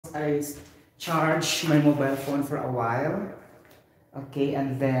I charge my mobile phone for a while. Okay,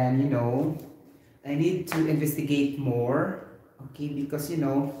 and then, you know, I need to investigate more. Okay, because, you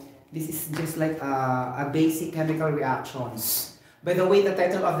know, this is just like a basic chemical reactions. By the way, the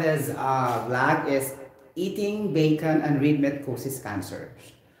title of this vlog is Eating Bacon and Red Meat Causes Cancer.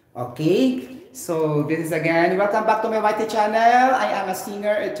 Okay, so this is again, welcome back to my YT channel. I am a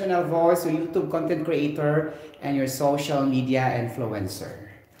singer, eternal voice, your YouTube content creator, and your social media influencer.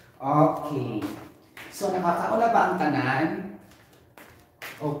 Okay, so nakakauna ba ang tanan?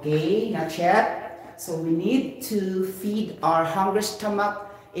 Okay, not yet. So we need to feed our hungry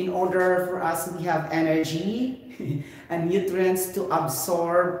stomach in order for us to have energy and nutrients to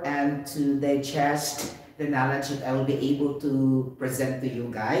absorb and to digest the knowledge that I will be able to present to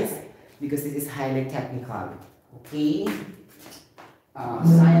you guys, because this is highly technical. Okay,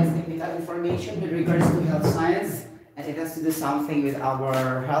 science technical information with regards to health science, and it has to do something with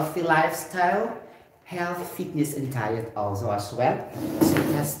our healthy lifestyle, health, fitness, and diet also as well. So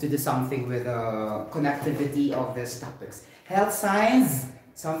it has to do something with the connectivity of these topics. Health science,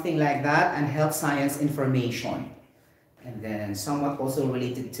 something like that, and health science information. And then somewhat also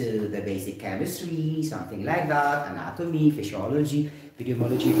related to the basic chemistry, something like that, anatomy, physiology,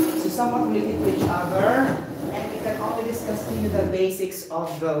 epidemiology. So somewhat related to each other. And we can only discuss to you the basics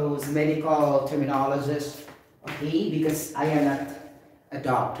of those medical terminologies, okay? Because I am not a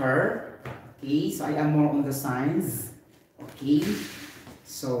doctor, okay? So I am more on the science, okay?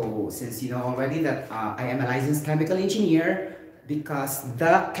 So since you know already that I am a licensed chemical engineer, because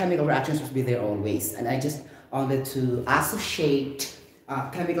the chemical reactions will be there always, and I just wanted to associate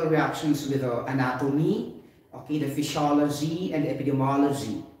chemical reactions with the anatomy, okay, the physiology and the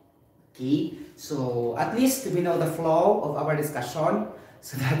epidemiology, okay. So at least we know the flow of our discussion,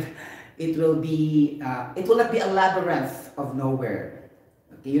 so that it will not be a labyrinth of nowhere.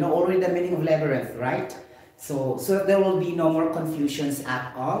 Okay, you know already the meaning of labyrinth, right? So there will be no more confusions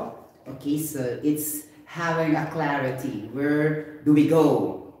at all. Okay, so it's having a clarity. Where do we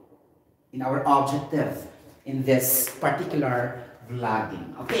go in our objective in this particular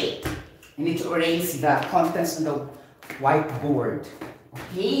vlogging? Okay, I need to erase the contents on the whiteboard.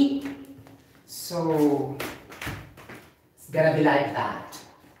 Okay, so it's gonna be like that.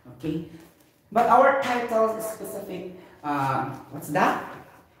 Okay, but our title is specific. What's that?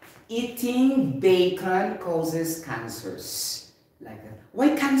 Eating bacon causes cancers. Like that.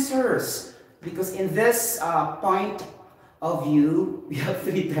 Why cancers? Because in this point of view, we have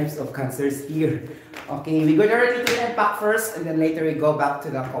 3 types of cancers here. Okay, we go directly to the impact first, and then later we go back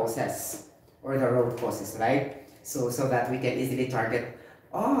to the causes or the root causes, right? So that we can easily target,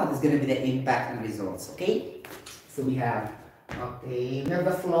 oh, this is going to be the impact and results, okay? So we have, okay, we have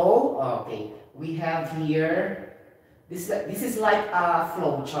the flow, okay. We have here, this is like a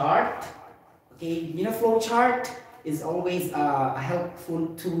flow chart, okay? You know, flow chart is always a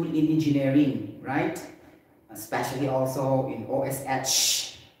helpful tool in engineering, right? Especially also in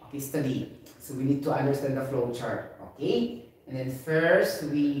OSH, okay, study. So we need to understand the flow chart, okay? And then first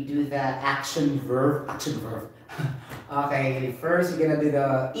we do the action verb. Okay, first we're gonna do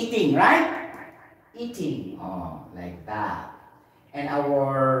the eating, right? Eating, oh, like that. And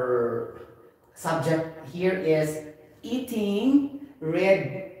our subject here is eating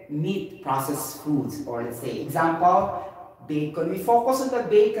red meat processed foods, or let's say example, bacon. We focus on the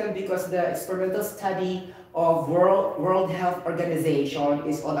bacon because the experimental study of World Health Organization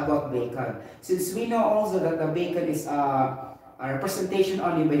is all about bacon. Since we know also that the bacon is a representation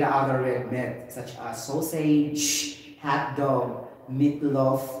only by the other red meat, such as sausage, hot dog,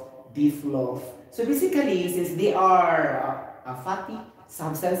 meatloaf, beef loaf. So basically, since they are fatty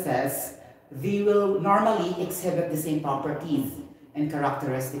substances, they will normally exhibit the same properties and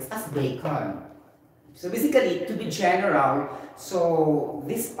characteristics as bacon. So basically, to be general, so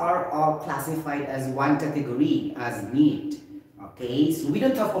these are all classified as one category, as meat. Okay, so we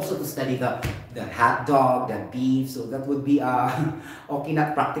don't have also to study the hot dog, the beef, so that would be okay,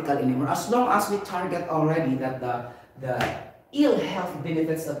 not practical anymore. As long as we target already that the ill health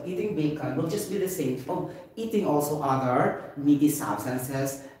benefits of eating bacon will just be the same of eating also other meaty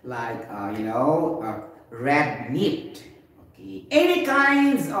substances like you know, red meat. Okay, any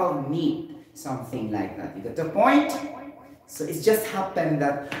kinds of meat. Something like that. You get the point? So it's just happened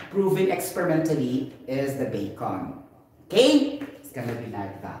that proven experimentally is the bacon. Okay? It's gonna be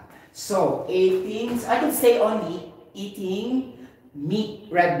like that. So eating, I could say only eating meat,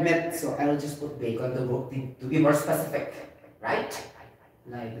 red meat. So I'll just put bacon to be more specific. Right?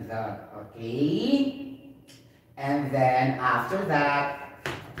 Like that. Okay? And then after that,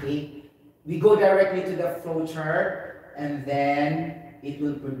 okay, we go directly to the flow chart, and then it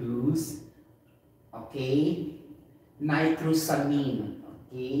will produce, okay, nitrosamine.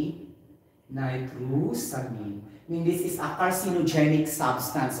 Okay, nitrosamine. I mean, this is a carcinogenic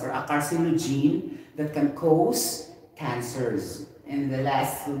substance or a carcinogen that can cause cancers. And the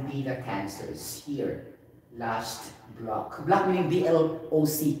last will be the cancers here. Last block. Block meaning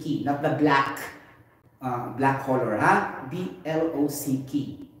B-L-O-C-K, not the black color, huh?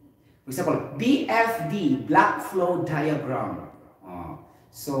 B-L-O-C-K. For example, BFD, black flow diagram.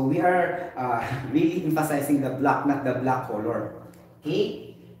 So we are really emphasizing the black, not the black color.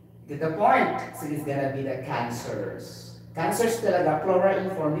 Okay? Get the point? So it's gonna be the cancers. Cancers talaga, plural in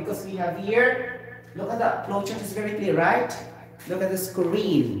form, because we have here, look at the flowchart, is very clear, right? Look at the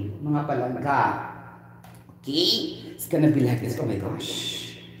screen, mga palangga. Okay? It's gonna be like this. Oh my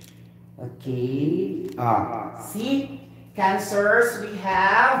gosh. Okay. See? Cancers, we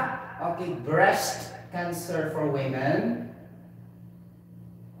have, okay, breast cancer for women.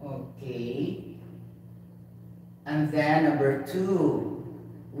 Okay. And then number 2,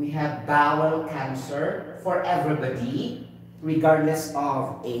 we have bowel cancer for everybody, regardless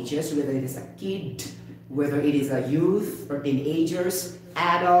of ages, whether it is a kid, whether it is a youth or teenagers,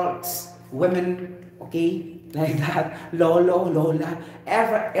 adults, women, okay, like that, lolo, lola,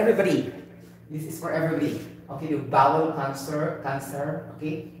 everybody. This is for everybody. Okay, the bowel cancer,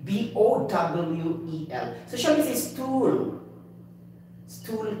 okay, B-O-W-E-L. So show me this stool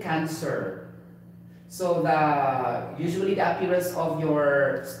cancer. So usually the appearance of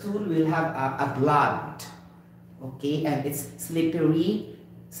your stool will have a blood, okay, and it's slippery,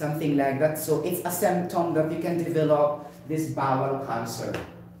 something like that. So it's a symptom that you can develop this bowel cancer,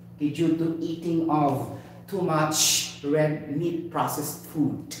 okay, due to eating of too much red meat processed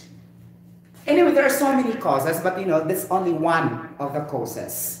food. Anyway, there are so many causes, but you know, that's only one of the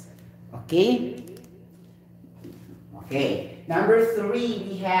causes. Okay? Okay. Number 3,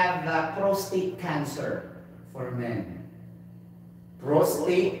 we have the prostate cancer for men.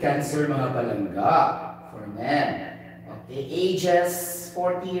 Prostate cancer, mga palangga, for men. Okay, ages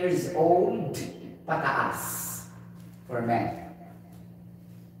 40 years old, pataas, for men.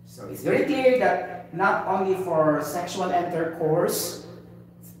 So it's very clear that not only for sexual intercourse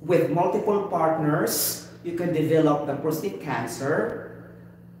with multiple partners, you can develop the prostate cancer,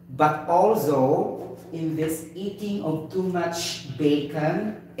 but also in this eating of too much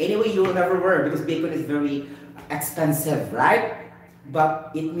bacon. Anyway, you will never worry because bacon is very expensive, right?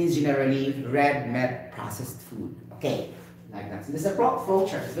 But it means generally red meat processed food. Okay, like that. So this is a flow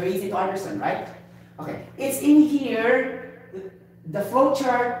chart. It's very easy to understand, right? Okay, it's in here. The flow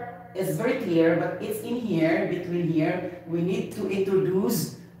chart is very clear, but it's in here, between here. We need to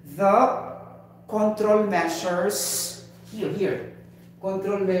introduce the control measures here.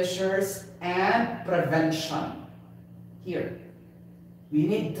 Control measures and prevention here. We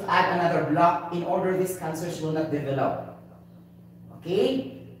need to add another block in order these cancers will not develop.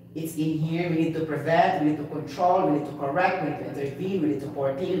 Okay? It's in here. We need to prevent, we need to control, we need to correct, we need to intervene, we need to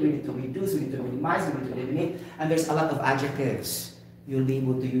curtail, we need to reduce, we need to minimize, we need to eliminate, and there's a lot of adjectives you'll be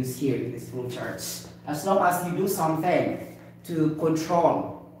able to use here in these flow charts. As long as you do something to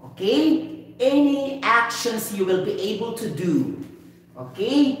control, okay? Any actions you will be able to do,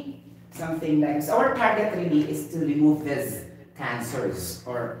 okay? Something like this. Our target really is to remove these cancers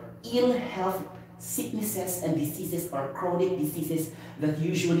or ill health, sicknesses and diseases or chronic diseases that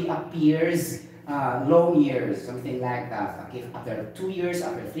usually appears long years, something like that. Okay, after 2 years,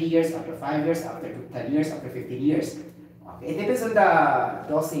 after 3 years, after 5 years, after 10 years, after 15 years. Okay, it depends on the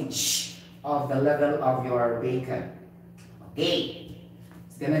dosage of the level of your bacon. Okay,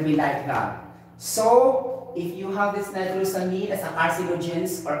 it's gonna be like that. So, if you have this nitrosamine as a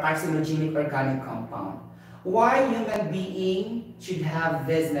carcinogens or carcinogenic organic compound, why human being should have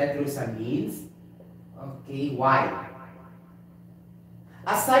these nitrosamines? Okay, why?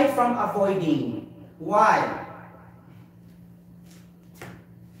 Aside from avoiding, why?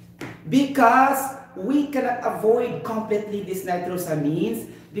 Because we cannot avoid completely these nitrosamines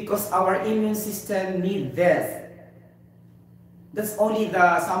because our immune system needs this. That's only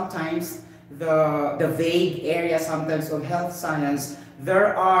sometimes the vague area sometimes of health science.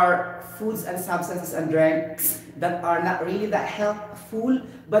 There are foods and substances and drinks that are not really that helpful,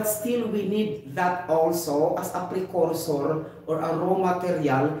 but still we need that also as a precursor or a raw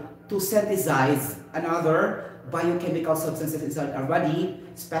material to synthesize another biochemical substances inside our body,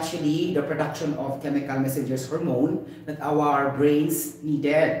 especially the production of chemical messengers hormone that our brains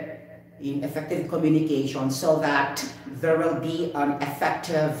needed in effective communication so that there will be an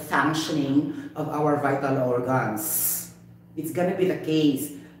effective functioning of our vital organs. It's going to be the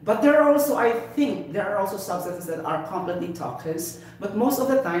case But there are also, I think, there are also substances that are completely toxins, but most of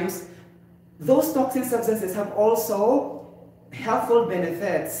the times, those toxin substances have also helpful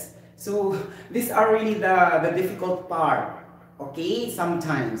benefits. So these are really the difficult part, okay,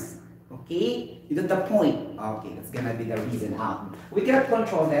 sometimes, okay? You get the point? Okay, that's gonna be the reason how. We cannot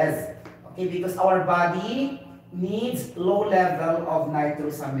control this, okay, because our body needs low level of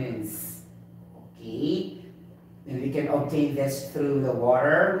nitrosamines, okay? And we can obtain this through the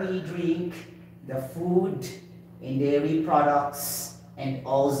water we drink, the food, and dairy products, and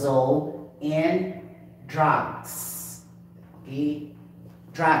also in drugs. Okay?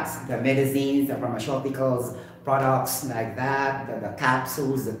 Drugs, the medicines, the pharmaceuticals, products like that, the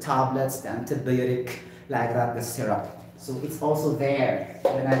capsules, the tablets, the antibiotic, like that, the syrup. So it's also there, the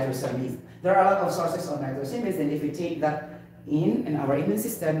nitrosamines. There are a lot of sources of nitrosamines, and if we take that in our immune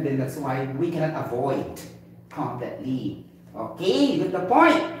system, then that's why we cannot avoid completely. Okay, you get the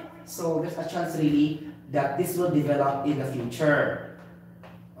point? So there's a chance really that this will develop in the future.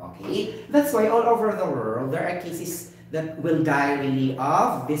 Okay, that's why all over the world there are cases that will die really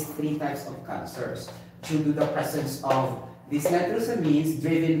of these three types of cancers due to the presence of these nitrosamines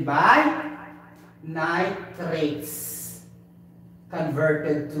driven by nitrates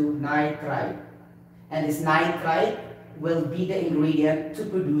converted to nitrite. And this nitrite will be the ingredient to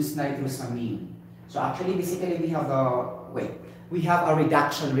produce nitrosamine. So actually, basically, we have a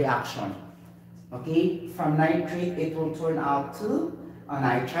reduction reaction. Okay, from nitrate, it will turn out to a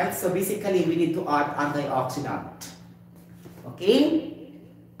nitrite. So basically, we need to add antioxidant. Okay,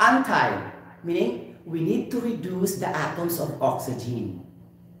 meaning we need to reduce the atoms of oxygen.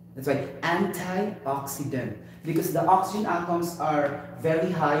 That's why antioxidant, because the oxygen atoms are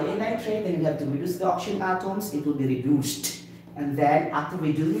very high in nitrate, and we have to reduce the oxygen atoms. It will be reduced, and then after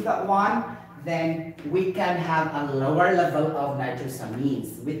reducing that one, then we can have a lower level of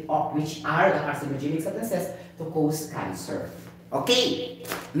nitrosamines, which are the carcinogenic substances to cause cancer. Okay,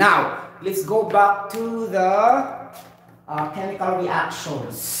 now let's go back to the chemical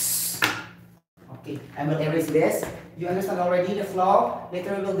reactions. Okay, I will erase this. You understand already the flow?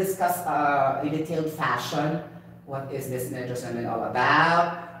 Later we will discuss in detailed fashion what is this nitrosamine all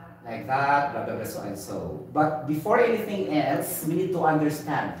about, like that, blah blah blah, so and so. But before anything else, we need to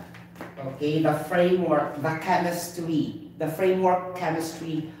understand, okay, the framework, the framework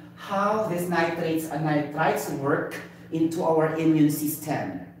chemistry, how these nitrates and nitrites work into our immune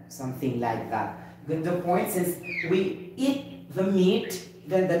system, something like that. Get the point? Since we eat the meat,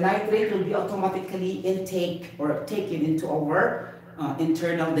 then the nitrate will be automatically taken into our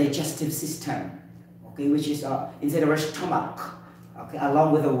internal digestive system, okay, which is inside our stomach, okay,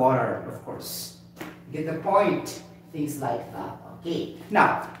 along with the water, of course. Get the point? Things like that. Okay.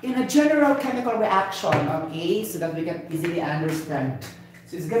 Now, in a general chemical reaction, okay, so that we can easily understand.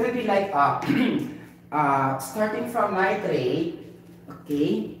 So it's going to be like starting from nitrate,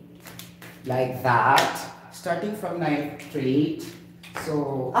 okay, like that. Starting from nitrate.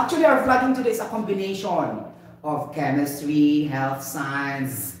 So actually, our vlogging today is a combination of chemistry, health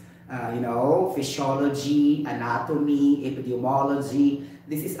science, physiology, anatomy, epidemiology.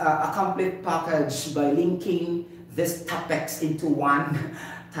 This is a complete package by linking these topics into one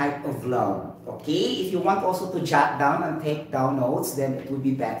type of vlog. Okay, if you want also to jot down and take down notes, then it would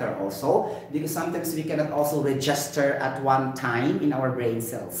be better also, because sometimes we cannot also register at one time in our brain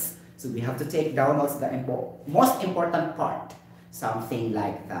cells. So we have to take down notes, the most important part, something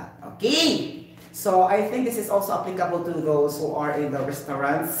like that. Okay, so I think this is also applicable to those who are in the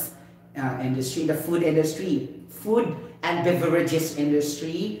restaurants industry, the food industry, food and beverages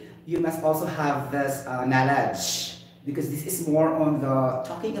industry. You must also have this knowledge, because this is more on the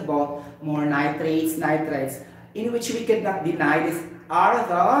talking about more nitrates, in which we cannot deny these are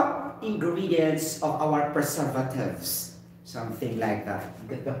the ingredients of our preservatives, something like that.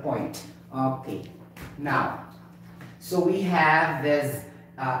 Get the point? Okay. Now, so we have this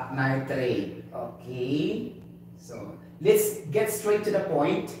nitrate. Okay. So let's get straight to the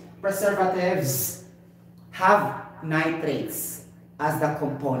point. Preservatives have nitrates as the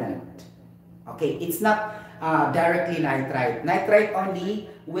component. Okay, it's not directly nitrite. Nitrite only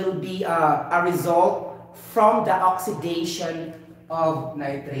will be a result from the oxidation of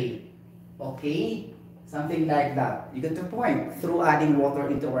nitrate. Okay, something like that. You get the point? Through adding water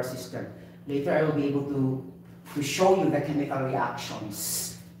into our system. Later I will be able to show you the chemical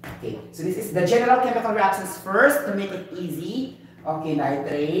reactions. Okay, so this is the general chemical reactions first to make it easy. Okay,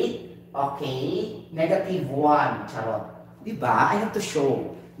 nitrate. Okay, -1. Charot. Diba? I have to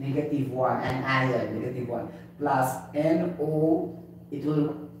show. -1, and iron, -1. Plus NO, it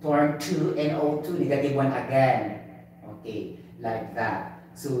will turn to NO2, -1 again. Okay, like that.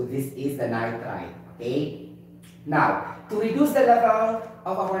 So this is the nitrite, okay? Now, to reduce the level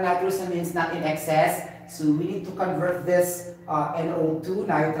of our nitrosamines not in excess, so we need to convert this NO2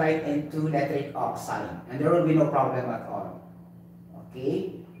 nitrite into nitric oxide. And there will be no problem at all.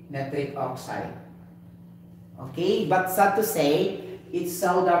 Okay? Nitric oxide. Okay? But sad to say, it's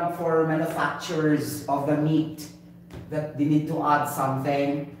seldom for manufacturers of the meat that they need to add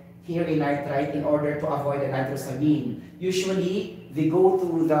something here in nitrite in order to avoid the nitrosamine. Usually, they go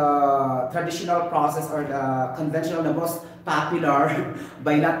to the traditional process or the conventional, the most popular,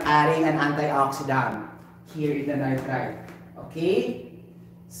 by not adding an antioxidant here in the nitrite. Okay?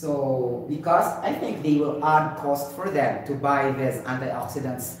 So, because I think they will add cost for them to buy these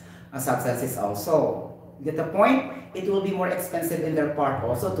antioxidants substances also. Get the point? It will be more expensive in their part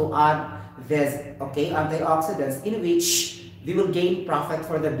also to add this, okay, antioxidants in which they will gain profit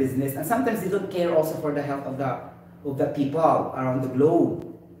for the business, and sometimes they don't care also for the health of the people around the globe.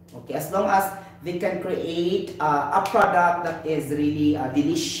 Okay, as long as they can create a product that is really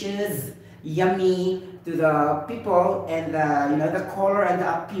delicious, yummy to the people, and the color and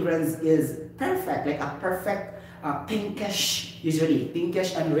the appearance is perfect, like a perfect pinkish, usually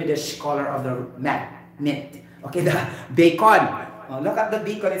pinkish and reddish color of the meat. Okay, the bacon. Look at the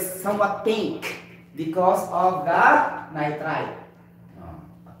bacon, it's somewhat pink because of the nitrite.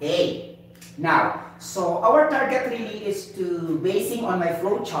 Okay, now, so our target really is to, basing on my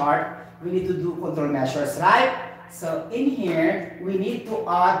flow chart, we need to do control measures, right? So in here, we need to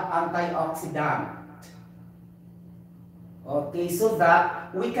add antioxidant. Okay, so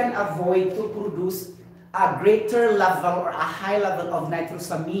that we can avoid to produce a greater level or a high level of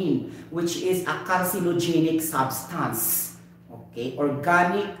nitrosamine, which is a carcinogenic substance. Okay,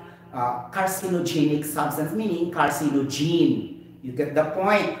 organic carcinogenic substance, meaning carcinogen. You get the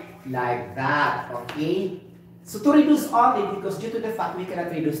point? Like that, okay? So to reduce all this, because due to the fact we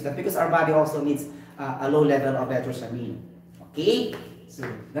cannot reduce that, because our body also needs a low level of nitrosamine. Okay? So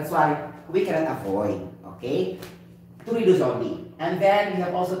that's why we cannot avoid, okay? To reduce only. And then we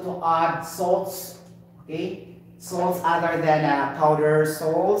have also to add salts, okay? Salts other than powder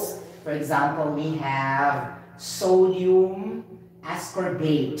salts. For example, we have sodium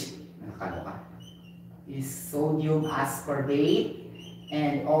ascorbate. Is sodium ascorbate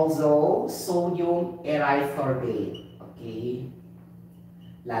and also sodium erythorbate. Okay,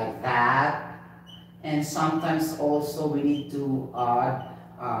 like that. And sometimes also we need to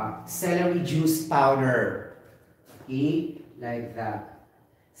add celery juice powder. Okay, like that.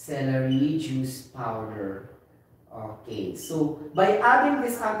 Celery juice powder. Okay, so by adding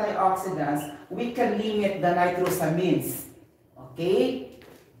these antioxidants, we can limit the nitrosamines. Okay,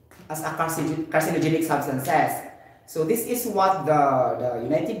 as a carcinogenic substances. So this is what the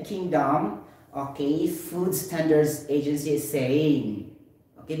United Kingdom, okay, Food Standards Agency is saying.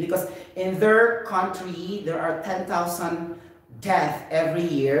 Okay, because in their country, there are 10,000 deaths every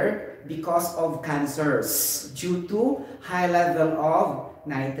year because of cancers due to high level of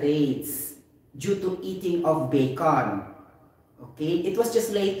nitrates, due to eating of bacon. Okay, it was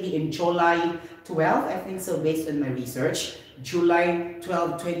just lately in July 12, I think so, based on my research, July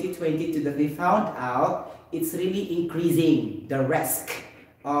 12, 2022, that we found out it's really increasing the risk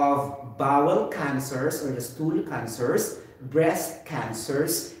of bowel cancers or the stool cancers, breast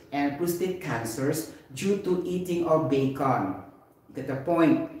cancers, and prostate cancers due to eating of bacon. Get the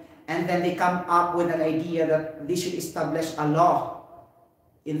point? And then they come up with an idea that they should establish a law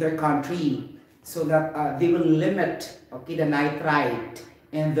in their country so that they will limit, okay, the nitrite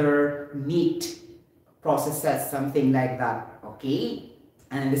in their meat processes, something like that, okay?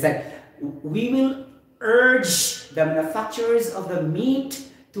 And they said, we will urge the manufacturers of the meat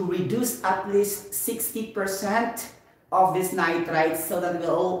to reduce at least 60% of this nitrite so that we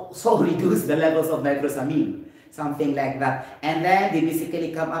also reduce the levels of nitrosamine, something like that. And then they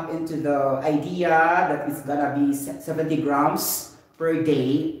basically come up into the idea that it's gonna be 70 grams per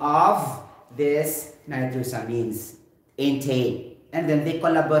day of this nitrosamines intake. And then they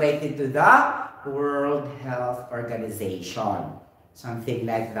collaborated to the World Health Organization, something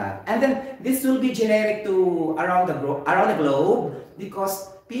like that. And then this will be generic to around the globe because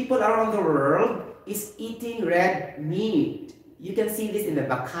people around the world is eating red meat. You can see this in the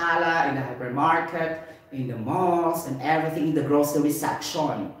bacala, in the hypermarket, in the malls, and everything in the grocery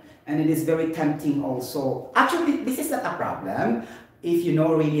section. And it is very tempting also. Actually, this is not a problem if you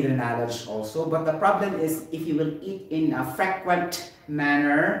know really the knowledge also, but the problem is if you will eat in a frequent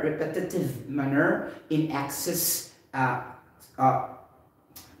manner, repetitive manner, in excess,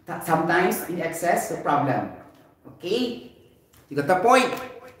 sometimes in excess, the problem. Okay? You got the point?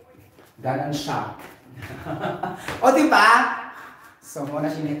 Ganon siya. O diba? So,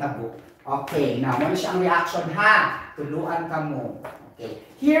 muna siya nitabo. Okay, now, muna siya ang reaction, ha? Tuluan ka mo. Okay.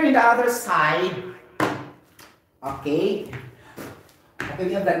 Here in the other side, okay, okay,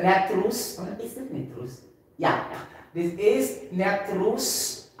 we have the nitrous. Oh, is it nitrous? Yeah. This is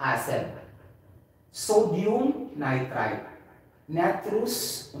nitrous acid. Sodium nitrite.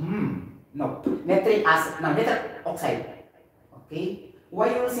 Nitrous, no, nitric acid, no, nitric oxide. Okay.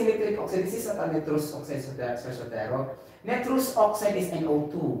 Why you using nitric oxide? This is not a nitrous oxide, Sotero. Nitrous oxide is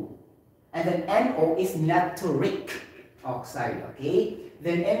NO2. And then NO is nitric oxide. Okay.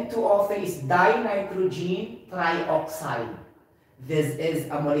 Then N2O3 is dinitrogen trioxide. This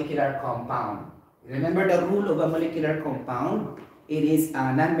is a molecular compound. Remember the rule of a molecular compound? It is a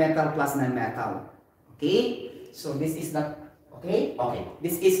non-metal plus non-metal. Okay. So this is not, okay? Okay.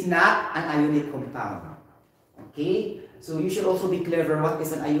 This is not an ionic compound. Okay? So you should also be clever what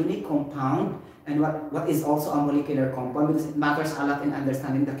is an ionic compound and what is also a molecular compound, because it matters a lot in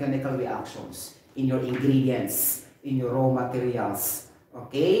understanding the chemical reactions in your ingredients, in your raw materials.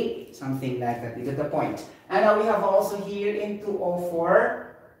 Okay? Something like that. You get the point. And now we have also here N2O4.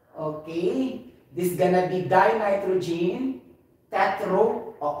 Okay? This is gonna be dinitrogen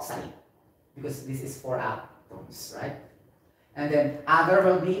tetroxide, because this is 4 atoms, right? And then other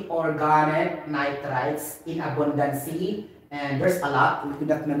will be organic nitrites in abundance. And there's a lot. We could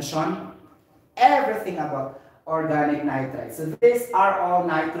not mention everything about organic nitrites. So these are all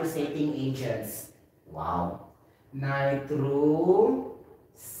nitrosating agents. Wow.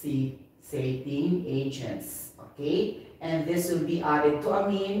 Nitrosating agents. Okay. And this will be added to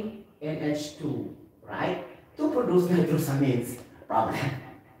amine NH2, right? To produce nitrosamines. Problem.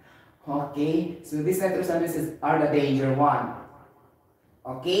 Okay. So these nitrosamines are the danger one.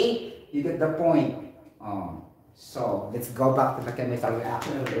 Okay, you get the point. So let's go back to the chemical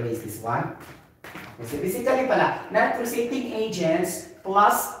reaction. We'll erase this one. Okay, so basically pala, nitrosating agents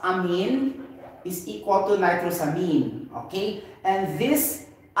plus amine is equal to nitrosamine. Okay, and this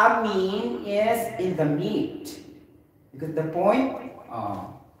amine is in the meat. You get the point?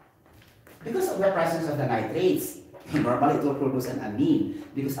 Because of the presence of the nitrates, normally it will produce an amine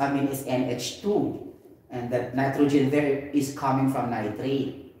because amine is NH2. And that nitrogen there is coming from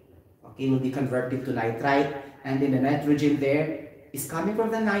nitrate. Okay, will be converted to nitrite. And then the nitrogen there is coming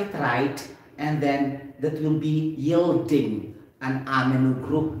from the nitrite. And then that will be yielding an amino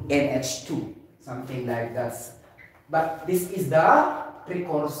group NH2. Something like that. But this is the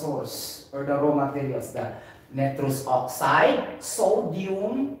precursors or the raw materials. The nitrous oxide,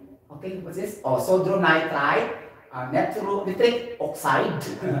 sodium. Okay, what's this? Oh, sodium nitrite. Nitric oxide,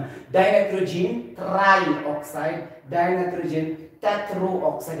 dinitrogen trioxide, dinitrogen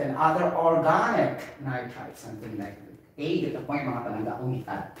tetroxide, and other organic nitrites, something like that. Okay, get the point mga palangga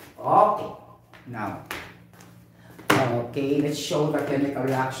umitan. Okay, now, okay, let's show the chemical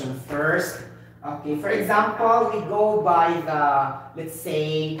reaction first. Okay, for example, we go by the, let's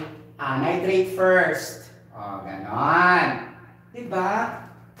say, nitrate first. Oh, ganon. Diba?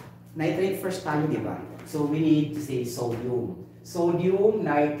 Nitrate first tayo, diba? So we need to say sodium. Sodium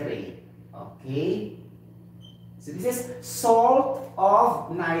nitrate. Okay? So this is salt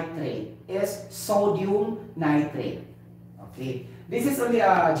of nitrate. Is sodium nitrate. Okay? This is only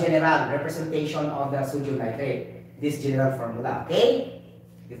a general representation of the sodium nitrate. This general formula. Okay?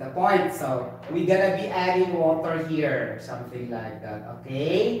 Get the point? So we're gonna be adding water here. Something like that.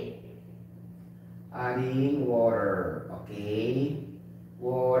 Okay? Adding water. Okay?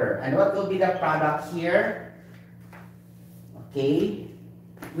 Water. And what will be the product here? Okay.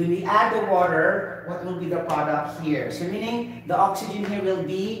 When we add the water, what will be the product here? So meaning the oxygen here will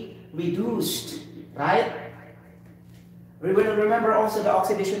be reduced, right? We will remember also the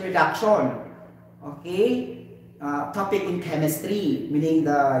oxidation reduction. Okay. Topic in chemistry, meaning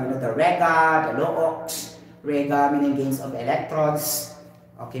the rega, the low ox. Rega meaning gains of electrons.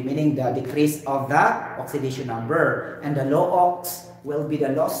 Okay, meaning the decrease of the oxidation number, and the low ox will be the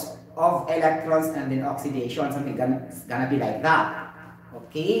loss of electrons and then oxidation, something gonna be like that.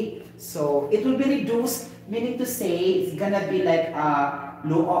 Okay, so it will be reduced, meaning to say it's gonna be like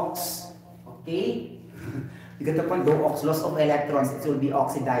low ox. Okay, you get the point. Low ox, loss of electrons, it will be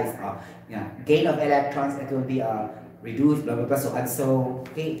oxidized. Yeah, gain of electrons, it will be reduced, blah blah blah. So and so,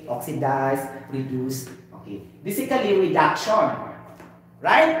 okay, oxidized, reduced. Okay, basically reduction,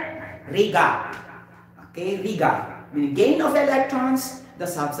 right? Riga. Okay, riga. With gain of electrons, the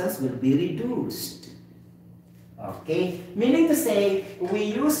substance will be reduced. Okay? Meaning to say, we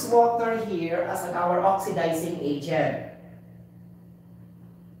use water here as our oxidizing agent.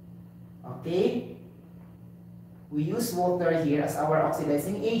 Okay? We use water here as our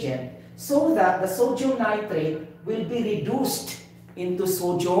oxidizing agent so that the sodium nitrate will be reduced into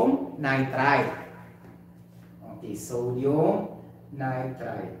sodium nitrite. Okay, sodium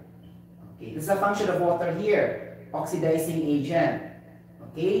nitrite. Okay, this is a function of water here, oxidizing agent.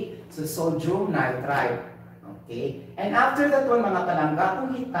 Okay, so sodium nitrite. Okay, and after that one, mga palangga,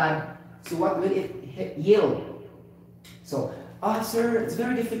 kung hitad, so what will it yield? So, sir, it's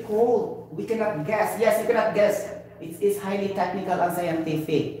very difficult. We cannot guess. Yes, you cannot guess. It is highly technical and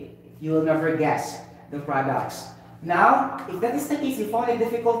scientific. You will never guess the products. Now, if that is the case, you find a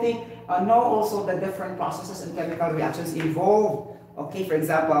difficulty, know also the different processes and chemical reactions involved. Okay, for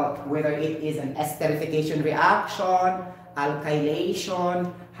example, whether it is an esterification reaction,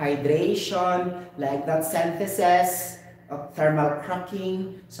 alkylation, hydration, like that synthesis, thermal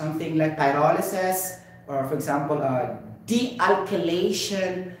cracking, something like pyrolysis, or for example,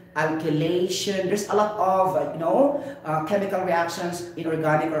 dealkylation, alkylation. There's a lot of chemical reactions in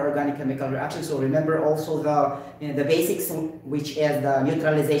organic or organic chemical reactions. So remember also the basics, which is the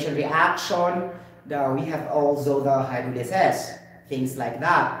neutralization reaction. We have also the hydrolysis, things like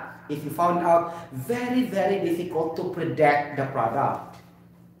that. If you found out, very, very difficult to predict the product.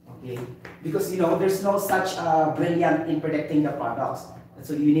 Okay, because there's no such brilliant in predicting the products.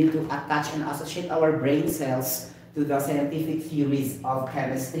 So you need to attach and associate our brain cells to the scientific theories of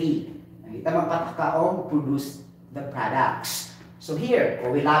chemistry. Kita magpatakaon produce the products. So here,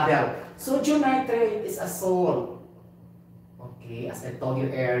 we label sodium nitrate is a salt. Okay, as I told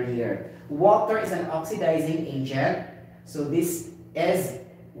you earlier, water is an oxidizing agent. So this is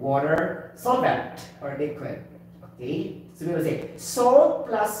water solvent or liquid. Okay, so we will say salt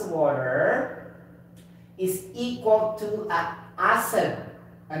plus water is equal to an acid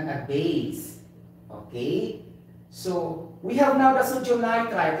and a base. Okay, so we have now the sodium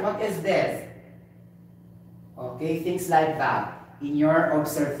nitrite. What is this? Okay, things like that in your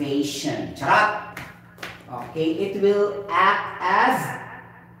observation. Charot. Okay, it will act as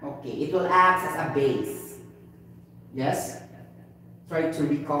a base. Yes. Try to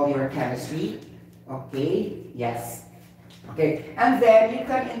recall your chemistry. Okay, yes. Okay, and then you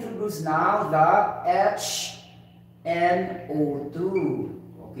can introduce now the HNO2.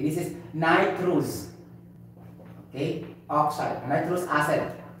 Okay, this is nitrous. Okay, oxide, nitrous acid.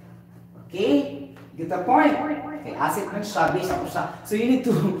 Okay, get the point? Okay, acid means base ako siya. So you need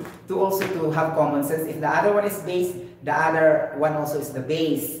to also have common sense. If the other one is base, the other one also is the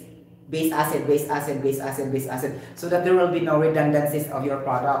base. Base acid, base acid, base acid, base acid, so that there will be no redundancies of your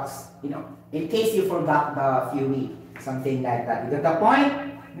products. In case you forgot the theory, something like that. You get the point?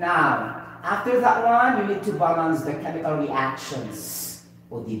 Now, after that one, you need to balance the chemical reactions.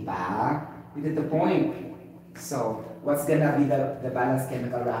 O, diba? You get the point? So, what's gonna be the balanced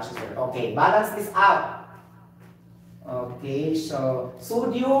chemical reactions? Okay, balance this out. Okay, so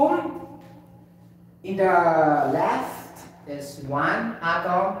sodium in the left is one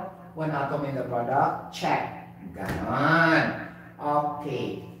atom in the product. Check. Ganon.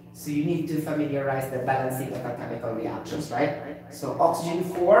 Okay. So you need to familiarize the balancing of the chemical reactions, right? So oxygen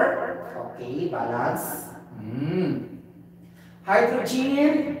 4. Okay, balance.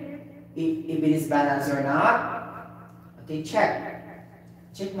 Hydrogen, if it is balanced or not. Okay, check.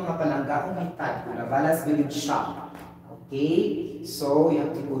 Check mga palangga kung may tag. Kung na-balance ba yung siya. Okay, so you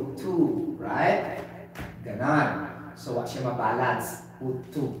have to put 2, right? Ganon. So what siya mabalance? Put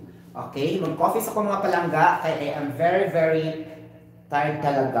 2. Okay, mag-coffee sa mga palangga kaya I am very, very tired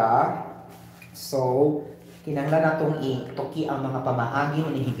talaga. So, kinahanglan natong i-tuki ang mga pamaagi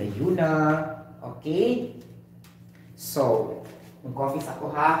mo ni higayuna. Okay? So, mag-coffee sa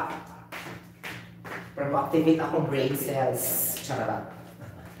ako ha. Para ma-activate ako brain cells. Charot.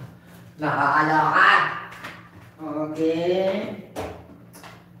 Nakakaloka! Okay?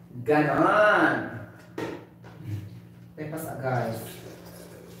 Ganon. Tepas agad.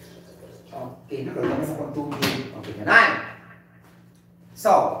 Okay, nakagawa sa pagtubig. Okay, ganon.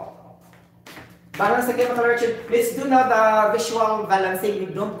 So, balance the chemical reaction. Let's do now the visual balancing.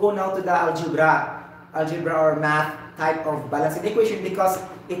 We don't go now to the algebra or math type of balancing equation because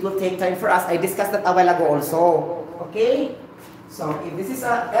it will take time for us. I discussed that a while ago also. Okay? So, if this is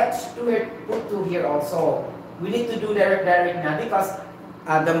a H2, put 2 here also. We need to do direct now because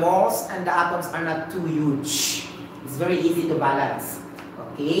the moles and the atoms are not too huge. It's very easy to balance.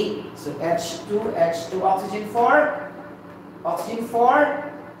 Okay? So, H2, oxygen 4. Oxygen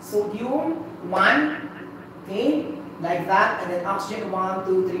 4, sodium 1, okay, like that, and then oxygen 1,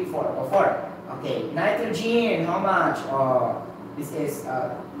 2, 3, 4, or 4. Okay, nitrogen, how much? This is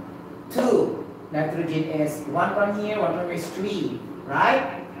 2. Nitrogen is 1 from here, 1 from here is 3,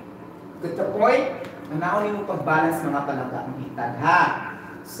 right? Good the point? Nauna mo pag-balance mga palangga ang hitag, ha?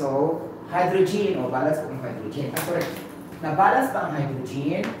 So, hydrogen, balance po yung hydrogen. Sorry. Na-balance ba ang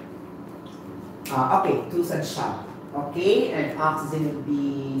hydrogen? Okay, 2 such siya. Okay, and oxygen will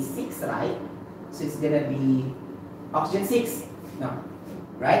be 6, right? So it's gonna be oxygen 6. No.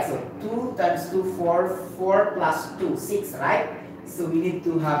 Right? So 2 times 2, 4, 4 plus 2, 6, right? So we need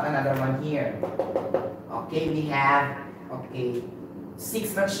to have another one here. Okay, we have, okay,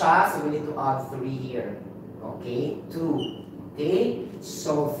 6 na siya, so we need to add 3 here. Okay, 2. Okay,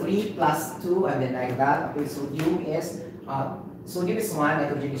 so 3 plus 2 and then like that. Okay, sodium is 1,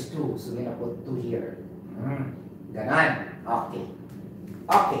 nitrogen is 2. So we're gonna put 2 here. Ganon. Okay.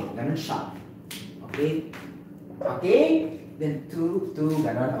 Okay, ganon siya. Okay. Okay. Then 2, 2,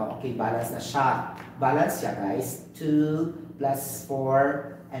 ganon. Okay, balance na siya. Balance siya, guys. 2 plus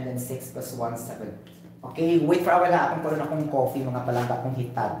 4, and then 6 plus 1, 7. Okay, wait for a while. Akong karoon akong coffee, mga palangga kong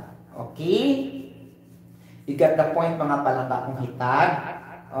hitag. Okay? You got the point, mga palangga kong hitag?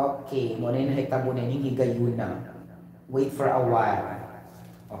 Okay, muna yung hitag muna yung higayon na. Wait for a while.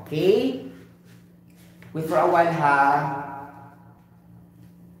 Okay? Wait for a while, ha?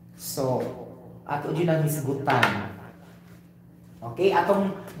 So, ato dyan ang hisgutan. Okay,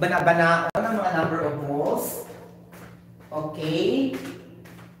 atong bana-banaon ang mga number of moles. Okay?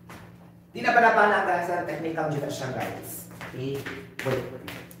 Di na bana-bana guys, sa technical dyan siya guys. Okay? Wait.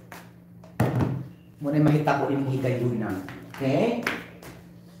 Muna yung mahita ko yung higayon na. Okay?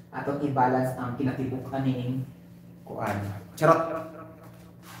 Atong i-balance ang kinatibukan ni kuan. Charot!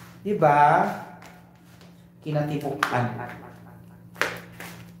 Diba? Kinatibukan.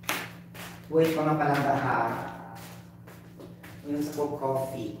 Wait, mga palangga ha. Yung sa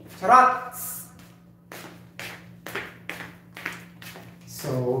coffee. Charot!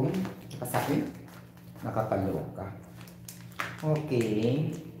 So, pasakin. Nakapalog ka.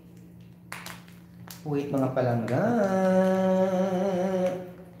 Okay. Wait, mga palangga.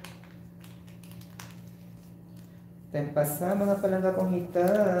 Tempas na mga palangga kong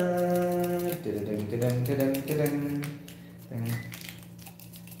hitag.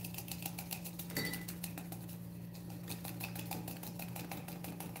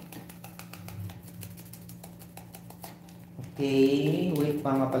 Okay, wait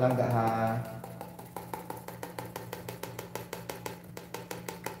pa mga palangga ha.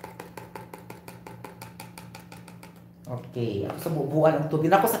 Okay, ako sa bubuan ng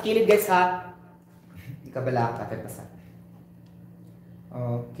tubig. Ako sa kilid guys ha. Hindi ka bala ka, tempas.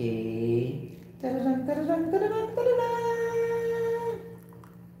 Okay. Tararan, tararan, tararan, tararan.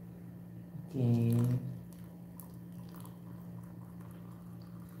 Okay.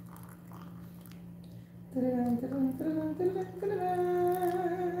 Tararan, tararan, tararan, tararan, tararan.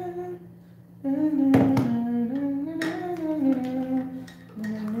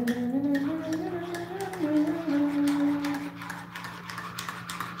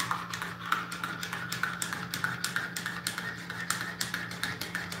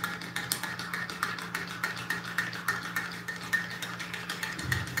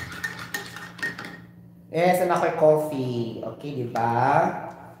 Yes, and ako'y coffee. Okay, di ba?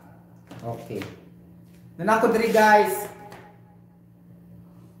 Okay. Nanako diri guys.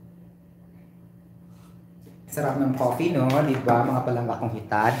 Sarap ng coffee, no? Di ba? Mga palangga kong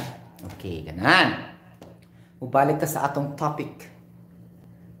hitad. Okay, ganan. Ubalik ka sa atong topic.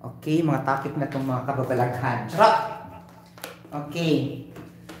 Okay, mga topic na itong mga kababalaghan. Charot! Okay.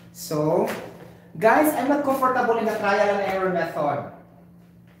 So, guys, I'm not comfortable in the trial and error method.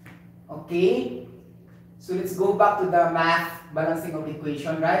 Okay? So let's go back to the math balancing of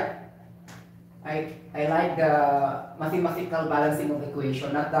equation, right? I like the mathematical balancing of equation,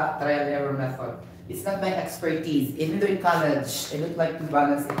 not the trial and error method. It's not my expertise. Even though in college, I don't like to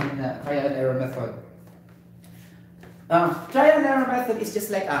balance it in the trial and error method. Trial and error method is just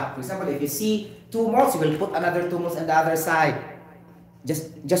like, for example, if you see 2 moles, you will put another 2 moles on the other side.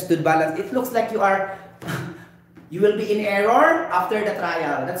 Just to balance. It looks like you are you will be in error after the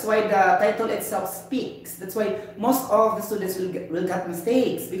trial. That's why the title itself speaks. That's why most of the students will get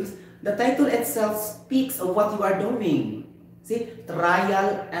mistakes, because the title itself speaks of what you are doing. See,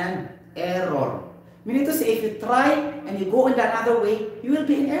 trial and error. Meaning to say, if you try and you go in another way, you will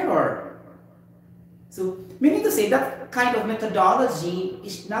be in error. So, meaning to say, that kind of methodology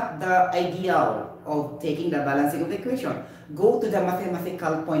is not the ideal of taking the balancing of the equation. Go to the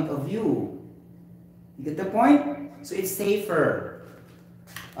mathematical point of view. You get the point? So it's safer.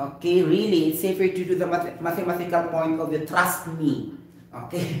 Okay, really, it's safer to do the mathematical point of view. Trust me.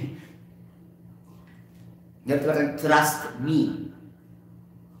 Okay? You have to trust me.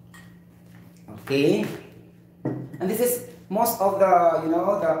 Okay? And this is most of the,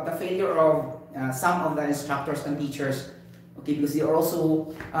 the failure of some of the instructors and teachers Okay, because you are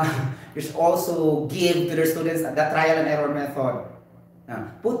also there's also give to the students the trial and error method.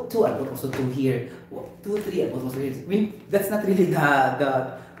 Put 2 and put also 2 here. 2, 3 and put also here. I mean, that's not really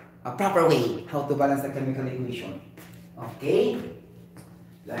the proper way how to balance the chemical equation. Okay,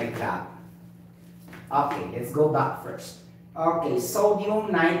 like that. Okay, let's go back first. Okay,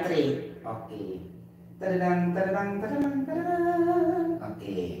 sodium nitrate. Okay. Tadadang, tadadang, tadadang, tadadang.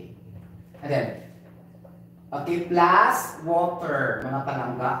 Okay. And then, okay, plus water. Mga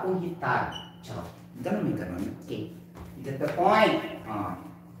palangga kung hitad. Charot. Ganun may ganun. Okay. You get the point.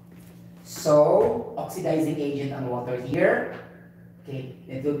 So, oxidizing agent and water here. Okay.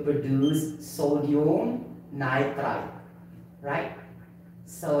 It will produce sodium nitrite. Right?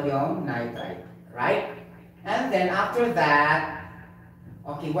 Sodium nitrite. Right? And then after that,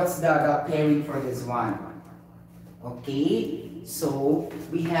 okay, what's the pairing for this one? Okay, so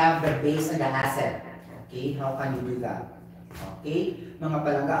we have the base and the acid. Okay, how can you do that? Okay, mga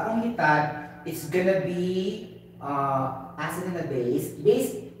palangga kung hitad, it's gonna be acid and the base.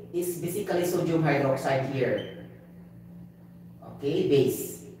 Base is basically sodium hydroxide here. Okay,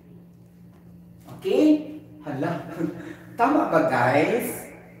 base. Okay, hala, tama ba guys?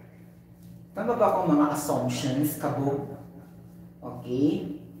 Tama ba akong mga assumptions, kabog?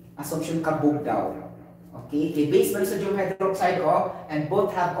 Okay? Assumption kabog daw. Okay? Okay, base man sodium hydroxide O, and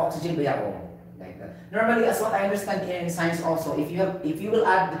both have oxygen via O. Like that. Normally, as what I understand in science also, if you will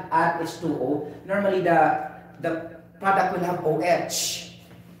add H2O, normally the product will have OH.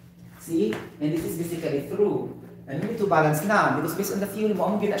 See? And this is basically true. And we need to balance na, because based on the fuel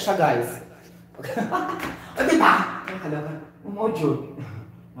mo, ang gina siya guys. Okay? O diba? Ang halaman. Umojud.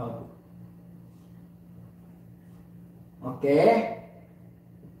 Okay?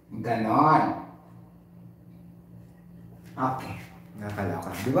 Ganon. Okay. Nakakaloka.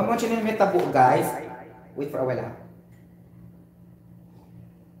 Di ba mo siya may tabo, guys? Wait for a while, ha?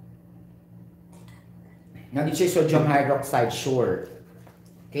 Now, this is sodium hydroxide, sure.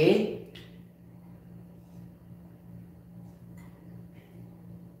 Okay?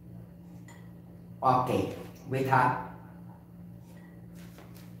 Okay. Wait, ha?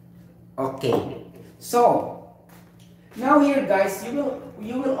 Okay. So, now here guys, you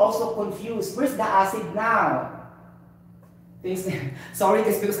will also confuse. Where's the acid now? Sorry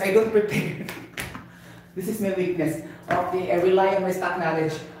guys, because I don't prepare. This is my weakness. Okay, I rely on my stock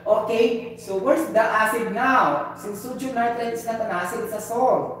knowledge. Okay, so where's the acid now? Since sodium nitrate is not an acid, it's a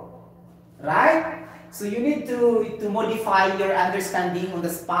salt. Right? So you need to modify your understanding on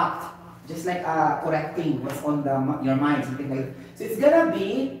the spot. Just like correcting what's on your mind, something like that. So it's gonna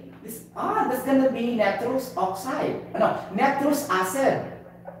be that's gonna be nitrous oxide. No, nitrous acid.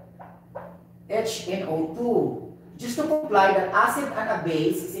 HNO2. Just to comply that acid and a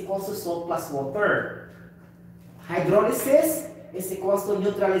base is equals to salt plus water. Hydrolysis is equals to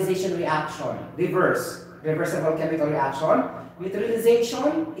neutralization reaction. Reversible chemical reaction.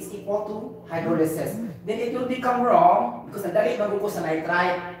 Neutralization is equal to hydrolysis. Then it will become wrong because nagdali ko sa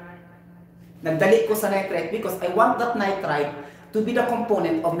nitrite. Nagdali ko sa nitrite because I want that nitrite to be the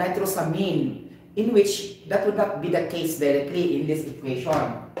component of nitrosamine, in which that would not be the case directly in this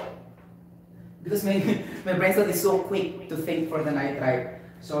equation. Because my brain cell is so quick to think for the nitrite.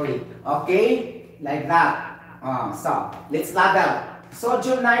 Sorry. Okay? Like that. So, let's label.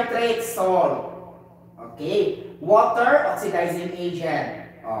 Sodium nitrate, salt. Okay? Water, oxidizing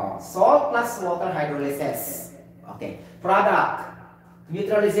agent. Salt plus water, hydrolysis. Okay. Product.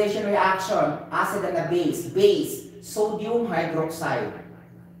 Neutralization reaction. Acid and a base. Base. Sodium hydroxide.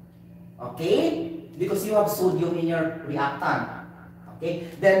 Okay? Because you have sodium in your reactant. Okay?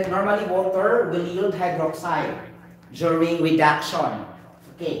 Then normally water will yield hydroxide during reduction.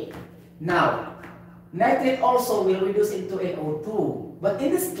 Okay. Now, nitrate also will reduce into NO2. But in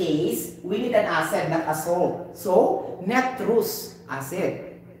this case, we need an acid, not a salt. So, nitrous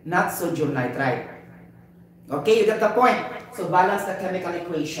acid, not sodium nitrite. Okay, you get the point? So, balance the chemical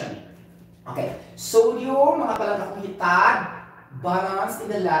equation. Okay. Sodium, mga palagakitad, balance in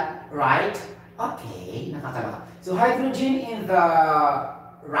the right. Okay, nakakalaka. So, hydrogen in the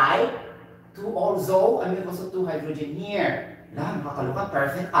right, 2 also, and we also 2 hydrogen here. Nakakaloka,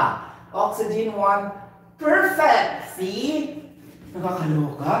 perfect. Oxygen 1, perfect. See?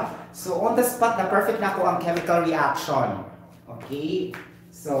 Nakakaloka. So, on the spot, na perfect na ko ang chemical reaction. Okay?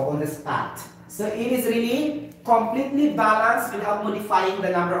 So, on the spot. So, it is really completely balanced without modifying the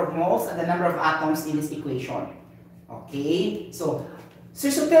number of moles and the number of atoms in this equation. Okay? So, Sir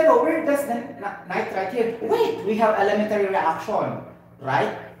Sotero, where does the nitrite here? Wait, we have elementary reaction.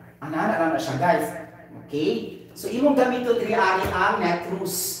 Right? Ana na siya, guys. Okay? So, imong gamito diri ari ang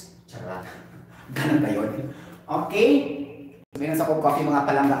nitrous. Charot. Ganun ba yun? Okay? Sabihin sa kong coffee mga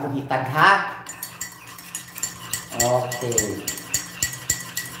palangga kong hitag ha. Okay.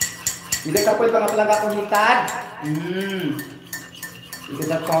 You get the point mga palangga kong hitag? You get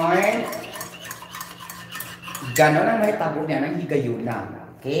the point? Ganon ang may tabo niya ng higayunan.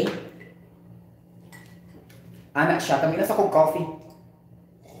 Okay? Anak siya. Sabihin sa kong coffee.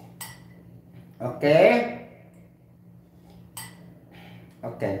 Okay?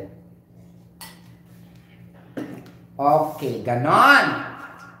 Okay. Okay, ganon.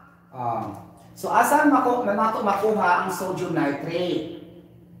 So, asan makuha ang sodium nitrate?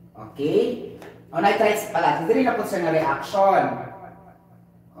 Okay? O, nitrates pala. Hindi rin na po siya na reaction.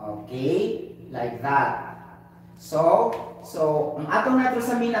 Okay? Like that. So, ang atong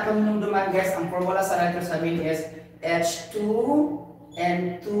nitrosamine, atong hinumduman guys, ang formula sa nitrosamine is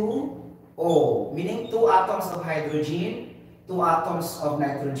H2N2O. Meaning 2 atoms of hydrogen, 2 atoms of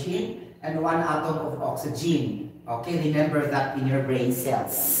nitrogen, and 1 atom of oxygen. Okay, remember that in your brain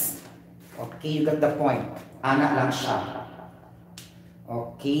cells. Okay, you got the point. Anak lang siya.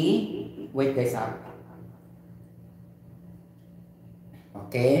 Okay, wait guys ha.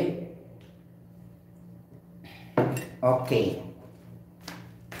 Okay. Okay.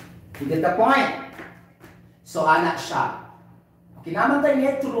 You get the point? So, anak siya. Okay, naman tayo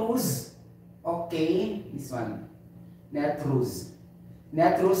nitrous. Okay, this one. Nitrous.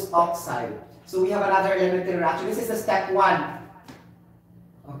 Nitrous oxide. So, we have another elementary reaction. This is the step 1.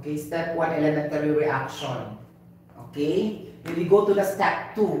 Okay, step 1 elementary reaction. Okay, then we go to the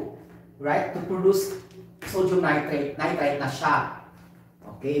step 2. Right? To produce sodium nitrate. Nitrate na siya.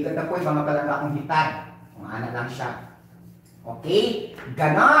 Okay, ganda po yung mga palangga akong hitag. Kung anak lang siya. Okay,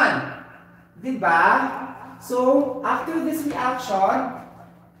 ganon. Diba? So, after this reaction,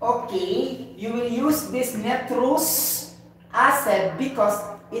 okay, you will use this nitrous acid because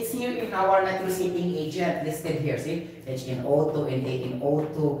it's here in our nitrosating agent listed here. See? HNO2,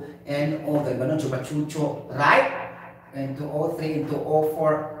 NaNO2, NO, gano'n, chupa-chucho, right? Into O3, into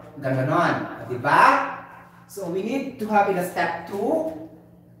O4, gano'n. Diba? So, we need to have in a step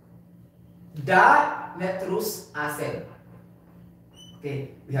 2, the nitrous acid.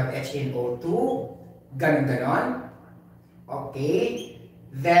 Okay, we have HNO2, ganon. Okay,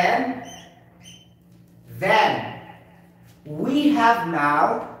 then we have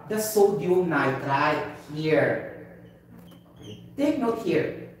now the sodium nitrite here. Okay. Take note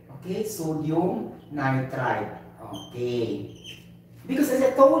here. Okay, sodium nitrite. Okay, because as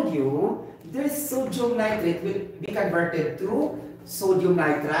I told you, this sodium nitrate will be converted to sodium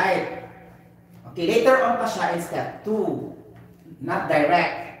nitrite. Okay, later on pa siya in step 2. Not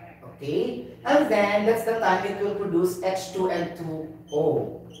direct, okay? And then, that's the time it will produce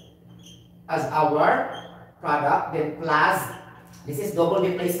H2N2O as our product, then plus, this is double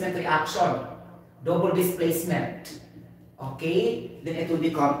displacement reaction, double displacement, okay? Then it will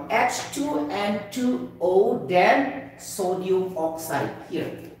become H2N2O, then sodium oxide, here,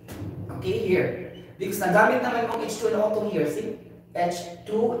 okay, here. Because nagamit naman mong H2NO2 here, see?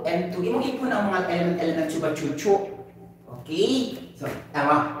 H2N2, imong ipon ang mga element chuba-chucho. Okay, so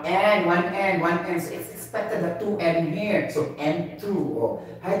N, 1N, so it's expected that 2N here, so N2, oh,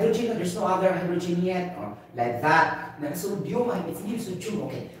 hydrogen, there's no other hydrogen yet, oh, like that. Now, sodium, it's new sodium,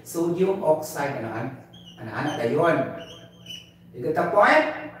 okay, sodium oxide, anak na yun. You get the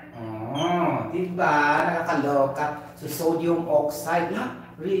point? Oh, diba, nakakaloka. So, sodium oxide,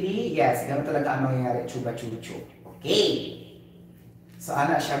 really? Yes, ganun talaga ang mangyayari, chuba-chucho. Okay, so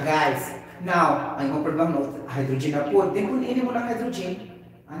anak siya guys. Now, ang imong problema no, hydrogen na po. Then kung ini mo ng hydrogen,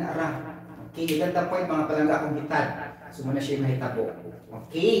 ana ra. Okay, you the point mga palangga akong hitad. So muna siya mahitabo.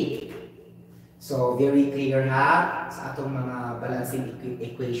 Okay. So very clear ha sa atong mga balancing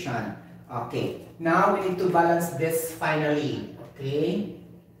equation. Okay. Now we need to balance this finally. Okay?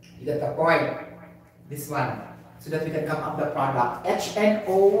 You got the point. This one. So that we can come up the product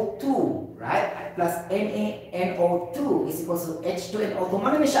HNO2, right? Plus NaNO2 is equal to H2NO2.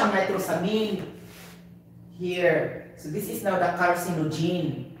 Mano na siya ang nitrosamine here. So this is now the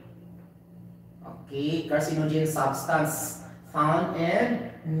carcinogen. Okay, carcinogen substance found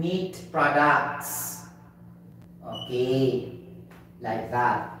in meat products. Okay, like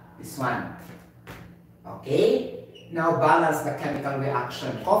that. This one. Okay, now balance the chemical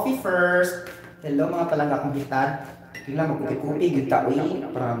reaction. Coffee first. Hello mga palangga kong hitad. Tingnan magkupi-kupi kita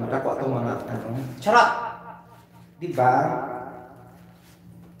para madako atong mga charot. Diba?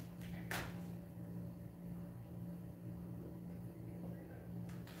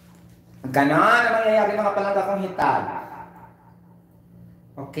 Ganon ang mangyayari mga palangga kong hitad.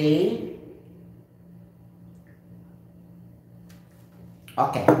 Okay?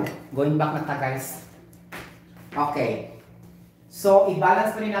 Okay. Going back na ta guys. Okay. So,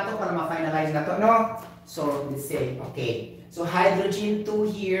 i-balance pa rin nato para ma-finalize na to, no? So, let's say, okay. So, hydrogen 2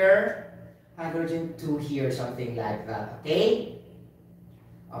 here, something like that, okay?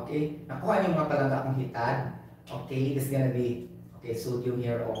 Okay, nakuha niyo mga palangga akong hitad. Okay, this is gonna be, okay, sodium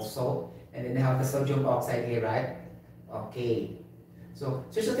here also. And then I have the sodium oxide here, right? Okay. So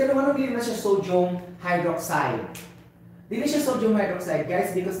Sotero, ano din na siya sodium hydroxide? Dili siya sodium hydroxide,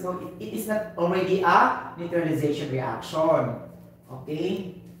 guys, because no, it is not already a neutralization reaction.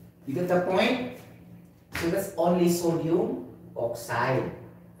 Okay? You get the point? So that's only sodium oxide.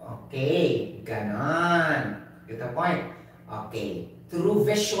 Okay, ganon. Get the point? Okay. Through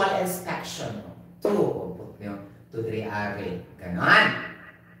visual inspection. To the array. Ganon.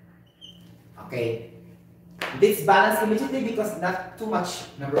 Okay. This balance immediately because not too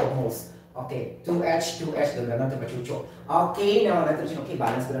much number of moles. Okay, 2H, ganon, pachucho. Okay, now nitrogen, okay,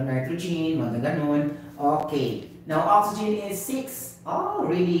 balance ko ng nitrogen, mga ganon. Okay, now oxygen is 6. Oh,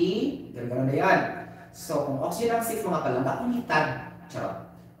 really? Ganon na yan. So, kung oxygen ang 6, mga palangga, kung hitad. Charot.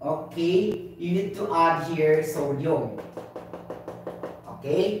 Okay, you need to add here sodium.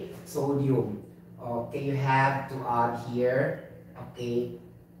 Okay, sodium. Okay, you have to add here. Okay,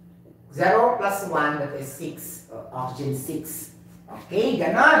 0 plus 1, that is 6. Oxygen 6. Okay,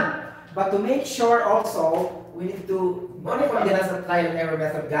 ganon. But to make sure also, we need to, monitor din sa trial and error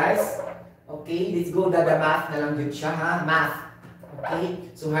method, guys. Okay, let's go the math na lang yun siya, ha? Math.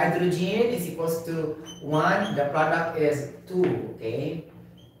 Okay, so hydrogen is equals to 1. The product is 2. Okay,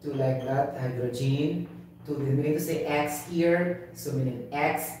 2 like that, hydrogen. 2, we need to say X here. So meaning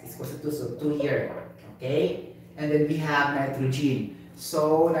X is equals to 2, so 2 here. Okay, and then we have nitrogen.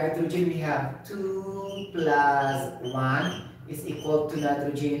 So nitrogen, we have 2 plus 1 is equal to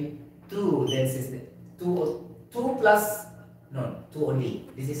nitrogen 2. Then this is 2 plus, no, 2 only.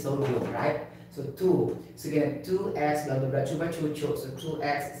 This is sodium, right? So 2. So again, 2x blah blah blah, chuba chucho. So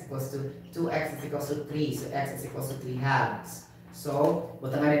 2x is equals to 2x is equals to 3. So x is equals to 3 halves. So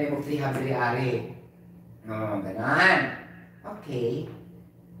butangan na mo 3 halves diri ari. Oh, ganan. Okay.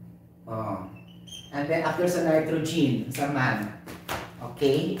 Oh. And then after sa nitrogen, sa man.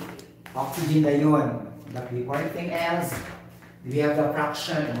 Okay. Oxygen na yun. But before anything else, we have the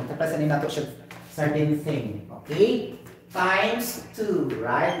fraction. Magtaplasan natin siya certain thing. Okay? Times 2,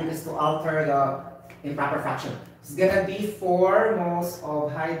 right? Because to alter the improper fraction. It's gonna be 4 moles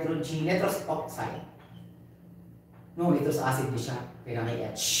of hydrogen, nitrous oxide. No, nitrous acid din siya. Kaya may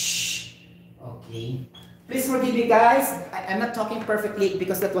H. Okay. Please forgive me, guys. I'm not talking perfectly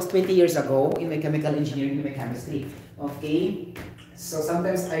because that was 20 years ago in my chemical engineering, in my chemistry. Okay? So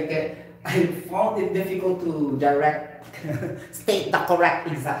sometimes I found it difficult to state the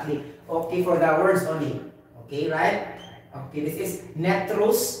correct exactly. Okay, for the words only. Okay, right? Okay, this is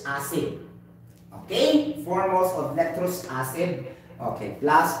nitrous acid. Okay, 4 moles of nitrous acid. Okay,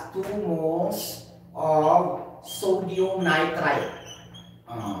 plus 2 moles of sodium nitrite.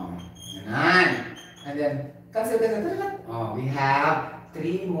 And then, we have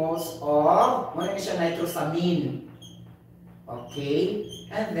 3 moles of nitrosamine. Okay,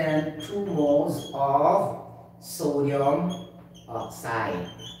 and then 2 moles of sodium oxide.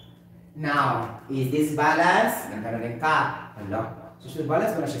 Now, is this balance? Ganda na rin ka. Hala, susunod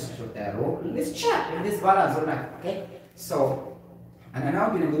balance ba na siya sa Sotero? Let's check if this balance or not. Okay? So,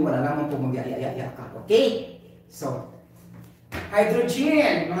 ano, pinagin mo na naman po mag-iya-iya ka. Okay? So,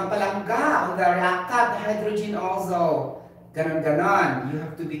 hydrogen, mga palangga, on the reactant, hydrogen also. Ganon-ganon. You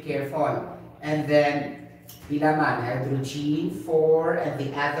have to be careful. And then, bilaman, hydrogen 4, and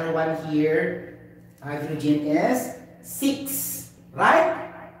the other one here, hydrogen is 6,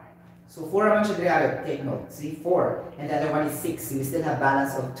 right? So 4 naman siya dito. Take note. See, 4. And the other one is 6. So we still have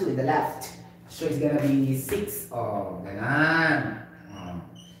balance of 2 in the left. So it's gonna be 6. Oh, ganon.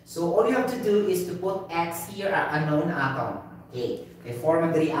 So all you have to do is to put X here, an unknown atom. Okay. Okay, 4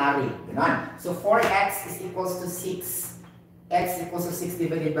 man diri ari. Ganon. So 4x is equals to 6. X equals to 6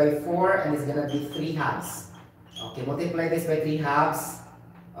 divided by 4, and it's gonna be 3 halves. Okay, multiply this by 3 halves.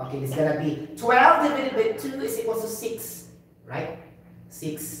 Okay, it's gonna be 12 divided by 2 is equals to 6. Right?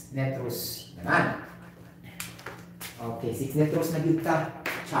 6 nitrous. Ganon. Okay, 6 nitrous na kita.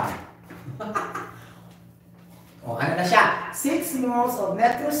 Char. O, ano na siya? 6 moles of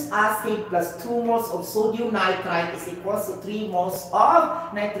nitrous acid plus 2 moles of sodium nitrite is equals to 3 moles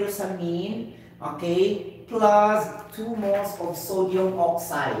of nitrosamine. Okay, plus 2 moles of sodium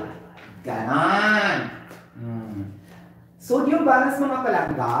oxide. Ganon. Sodium balance mga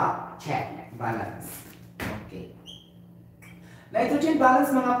palangga. Check. Balance. Okay. Nitrogen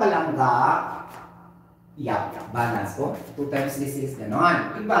balance mga palangga. Yup. Balance. Oh, 2 times this is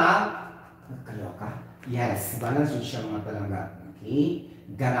ganon. Diba? Nakakaloka. Yes. Balance yun siya mga palangga. Okay?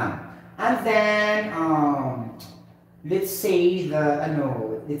 Ganon. And then, let's say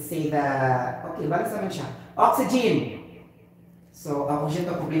okay, balance naman siya. Oxygen. So, oxygen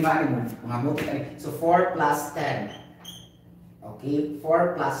to problema mo. Mga muti ka. So, 4 plus 10. Okay?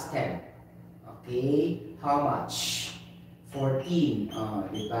 4 plus 10. Okay? How much? 14.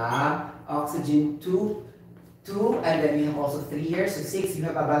 Diba? Oxygen 2. 2, and then we have also 3 here. So, 6, you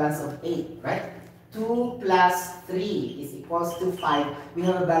have a balance of 8, right? 2 plus 3 is equals to 5. We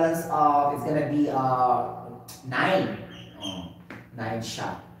have a balance of, it's gonna be 9. 9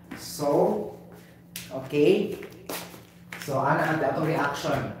 siya. So, okay. So, ano ang itong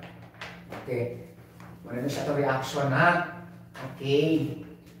reaction? Okay. Wala na siya itong reaction, ha? Okay.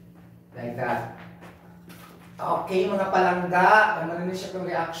 Like that. Okay, mga palangga. Ano na siya itong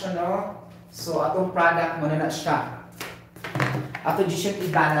reaction, no? So, atong product, muna na siya. Ato di siya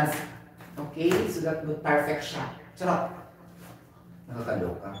i-balance. Okay? So, that would perfect siya. Charot.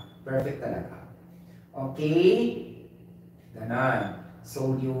 Nakakaloka. Perfect talaga. Okay? Ganon.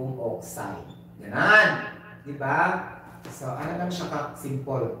 Sodium oxide. Ganon. Diba? So, ano lang siya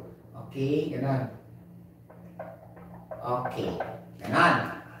ka-simple. Okay? Ganon. Okay.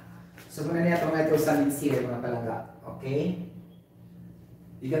 Ganon. So, muna niya itong nitrosamine here, mga palangga. Okay?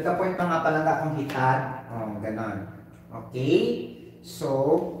 Igat na point mga palangga kung hitad. Ganon. Okay? So,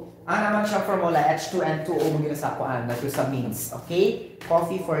 ano naman siya formula? H2N2O muna sa kuan. Nitrosamines. Okay?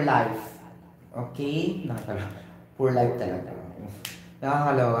 Coffee for life. Okay? Nakakalawa. For life talaga.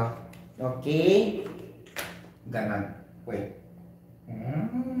 Nakakalawa. Okay? Ganon. Wait.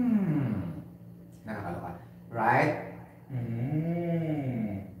 Nakakalawa. Right?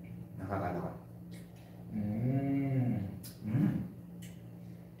 Nakakalawa.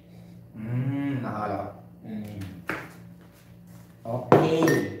 Nakakalawa. Okay.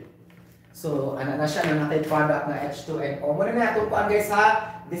 So, ano na siya na natin product na H2NO. Muna na ito po guys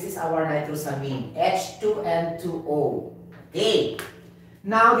ha. This is our nitrosamine. H2N2O. Okay.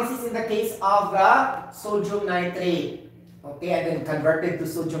 Now, this is in the case of the sodium nitrate. Okay, and then converted to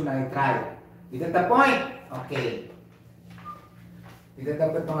sodium nitrite. You get the point? Okay. You get the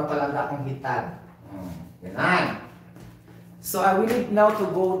point mga palangga akong hitad. Yan. So, I will need now to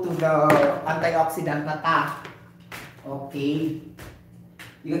go to the antioxidant na ta. Okay.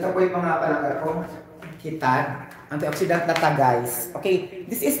 You get the point mga palangga akong hitad. Antioxidant na ta guys. Okay.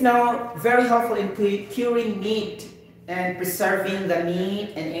 This is now very helpful in curing meat and preserving the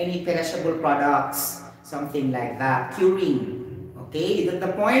meat and any perishable products. Something like that. Curing. Okay. You get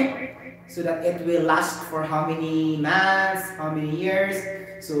the point? So that it will last for how many months, how many years.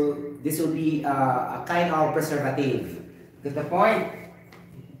 So this will be a kind of preservative. Get the point?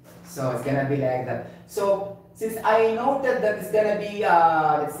 So it's gonna be like that. So since I noted that it's gonna be,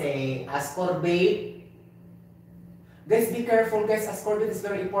 let's say, ascorbate. Guys, be careful guys. Ascorbate is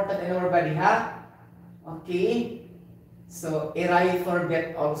very important in our body, huh? Okay. So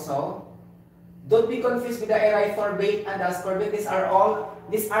erythorbate also. Don't be confused with the erythorbate and the ascorbate. These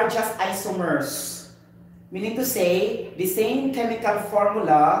are just isomers. Meaning to say, the same chemical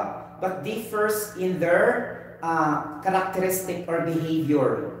formula, but differs in their characteristic or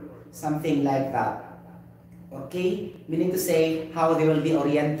behavior. Something like that. Okay? Meaning to say, how they will be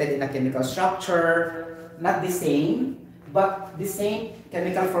oriented in a chemical structure. Not the same, but the same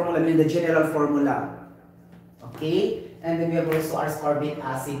chemical formula, meaning the general formula. Okay? And then we have also our ascorbic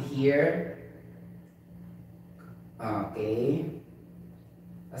acid here. Okay.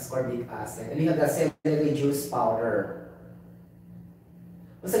 Ascorbic acid. And we have the celery juice powder.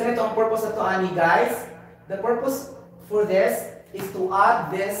 Basta ganito ang purpose na to, ani guys. The purpose for this is to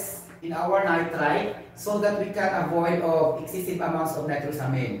add this in our nitrite so that we can avoid of excessive amounts of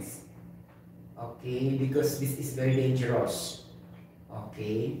nitrosamines. Okay, because this is very dangerous.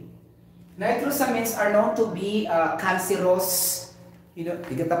 Okay. Nitrosamines are known to be cancerous. You know,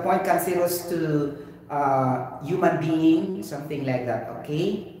 you get the point, cancerous to human being, something like that,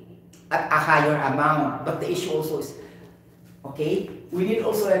 okay? At a higher amount. But the issue also is, okay, we need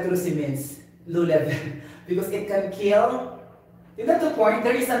also nitrosamines, low level, because it can kill. You get the point,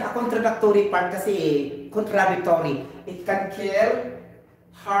 there is a contradictory part kasi, contradictory. It can kill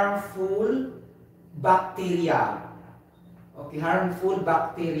harmful bacteria. Okay, harmful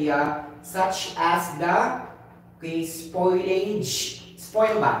bacteria such as the spoil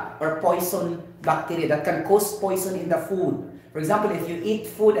or poison bacteria that can cause poison in the food. For example, if you eat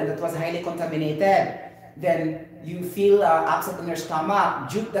food and that was highly contaminated, then you feel upset in your stomach.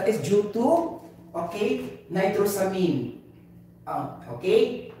 That is due to, okay, nitrosamine.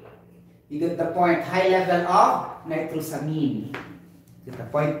 Okay? You get the point. High level of nitrosamine. Get the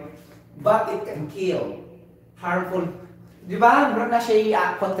point? But it can kill harmful Di ba? Mura na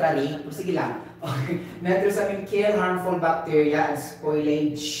siya contrary. Sige lang. Okay. Nitrosamine kill harmful bacteria and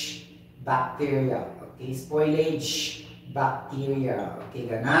spoilage bacteria. Okay, spoilage bacteria. Okay,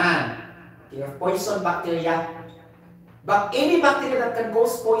 ganan. Okay, poison bacteria. But any bacteria that can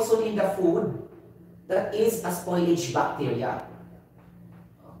cause poison in the food, that is a spoilage bacteria.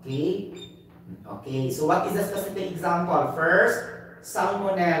 Okay? Okay, so what is the specific example? First,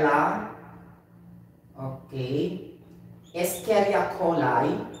 Salmonella. Okay. Escherichia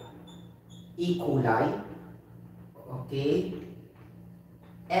coli. E. coli. Okay.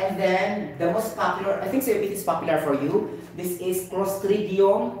 And then, the most popular, I think so it is popular for you. This is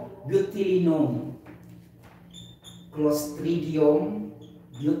Clostridium botulinum. Clostridium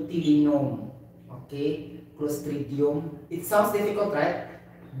botulinum. Okay. Clostridium. It sounds difficult, right?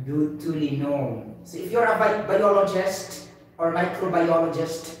 Botulinum. So if you're a biologist or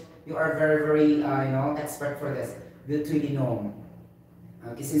microbiologist, you are very, expert for this. Botulinum.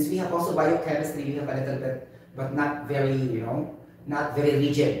 Okay, since we have also biochemistry, we have a little bit, but not very, not very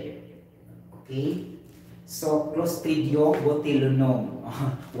rigid. Okay? So, Clostridium botulinum.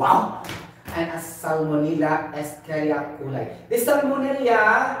 Wow! And a Salmonella Escherichia coli. This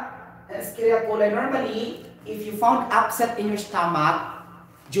Salmonella Escherichia coli, normally, if you found upset in your stomach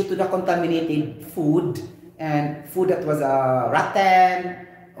due to the contaminated food, and food that was rotten,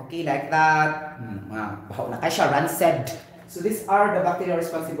 okay, like that, rancid. So these are the bacteria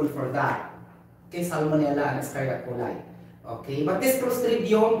responsible for that. Okay, Salmonella and Escherichia coli. Okay, but this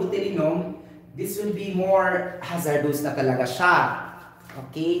Clostridium botulinum, this will be more hazardous na talaga siya.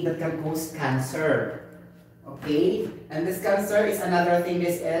 Okay, that can cause cancer. Okay, and this cancer is another thing.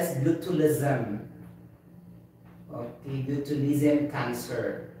 This is botulism. Okay, botulism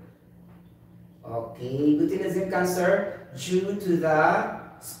cancer. Okay, botulism cancer due to the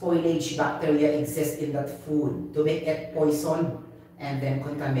spoilage bacteria exist in that food to make it poisoned and then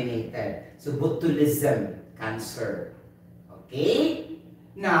contaminated. So botulism cancer. Okay?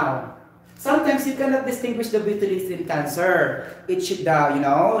 Now, sometimes you cannot distinguish the botulism cancer. It should,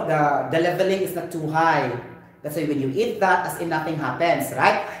 the leveling is not too high. That's why when you eat that, as in nothing happens,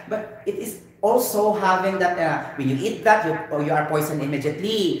 right? But it is also having that, when you eat that, you are poisoned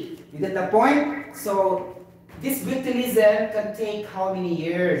immediately. You get the point? So, this botulism can take how many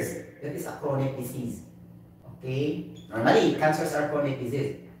years? That is a chronic disease. Okay? Normally, cancers are chronic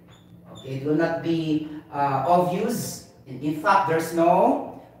disease. Okay? It will not be obvious. In fact, there's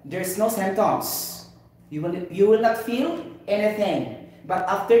no symptoms. You will not feel anything. But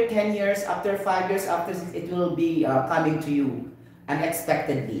after 10 years, after 5 years, after 6, it will be coming to you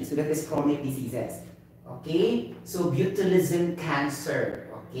unexpectedly. So that is chronic diseases. Okay? So botulism cancer.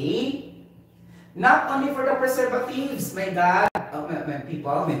 Okay? Not only for the preservatives, my God,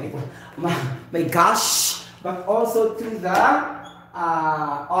 my gosh, but also to the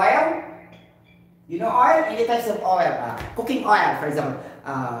oil. You know oil? Any types of oil. Cooking oil, for example.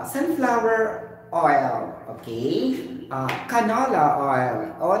 Sunflower oil, okay? Canola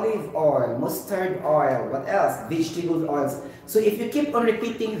oil, olive oil, mustard oil, what else? Vegetable oils. So if you keep on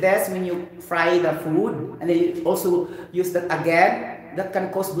repeating this when you fry the food, and then you also use that again, that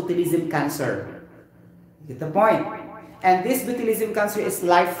can cause botulism cancer. Get the point? And this botulism cancer is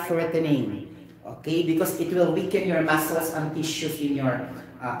life-threatening, okay? Because it will weaken your muscles and tissues in your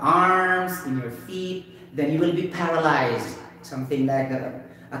arms, in your feet. Then you will be paralyzed, something like that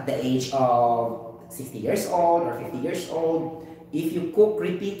at the age of 60 years old or 50 years old. If you cook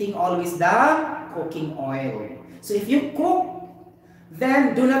repeating always the cooking oil. So if you cook,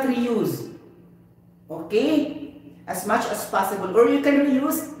 then do not reuse, okay? As much as possible. Or you can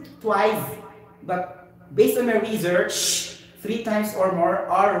reuse twice, but based on my research, 3 times or more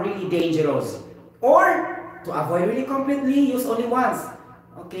are really dangerous. Or, to avoid really completely, use only once.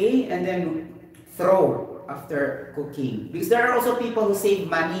 Okay? And then throw after cooking. Because there are also people who save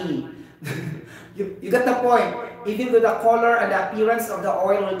money. you get the point. Even though the color and the appearance of the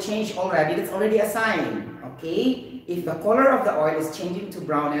oil will change already, that's already a sign. Okay? If the color of the oil is changing to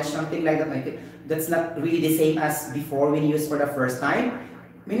brownish, something like that, that's not really the same as before when used for the first time.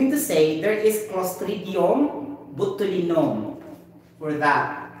 Meaning to say, there is Clostridium botulinum for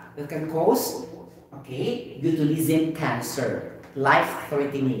that. That can cause, okay, botulism cancer,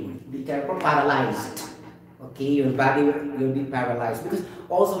 life-threatening. Be careful, paralyzed. Okay, your body will be paralyzed. Because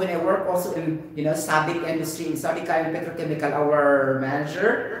also when I work also in, SABIC industry, in Saudi Kayan Petrochemical, our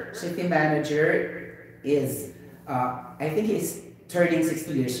manager, safety manager is, I think he's turning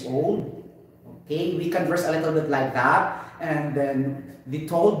 60 years old. Okay, we converse a little bit like that. And then he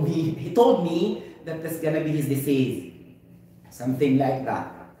told me that that's gonna be his disease. Something like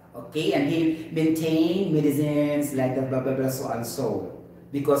that. Okay, and he maintained medicines like the blah blah blah so and so.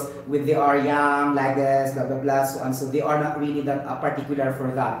 Because when they are young like this, blah blah blah so and so, they are not really that particular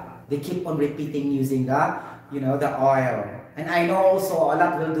for that. They keep on repeating using the, the oil. And I know also a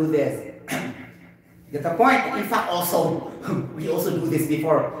lot will do this. Get the point? In fact, also we also do this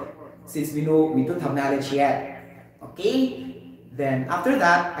before, since we know we don't have knowledge yet. Okay? Then after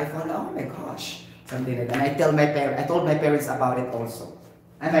that, I found, oh my gosh, something like that. And I told my parents about it also.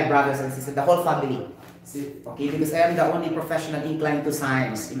 And my brothers and sisters, the whole family. Okay, because I am the only professional inclined to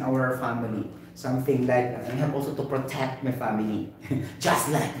science in our family. Something like that. I have also to protect my family. Just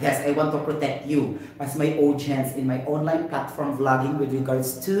like this, I want to protect you as my audience in my online platform vlogging with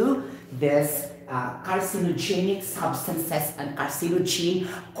regards to this carcinogenic substances and carcinogen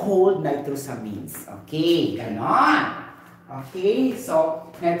called nitrosamines. Okay, ganon. Okay, so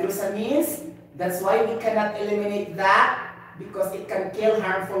nitrosamines, that's why we cannot eliminate that because it can kill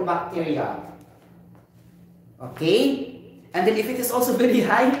harmful bacteria. Okay? And then if it is also very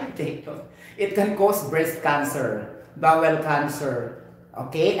high, it can cause breast cancer, bowel cancer,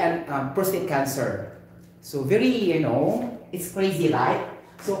 okay, and prostate cancer. So very, it's crazy, right?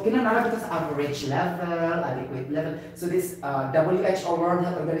 So, kinanala ito sa average level, adequate level. So this WHO World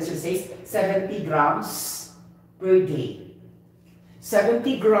Health Organization says 70 grams per day.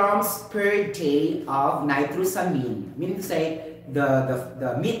 70 grams per day of nitrosamine, meaning to say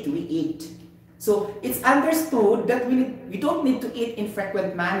the meat we eat. So it's understood that we don't need to eat in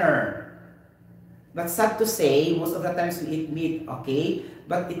frequent manner. But sad to say, most of the times we eat meat, okay?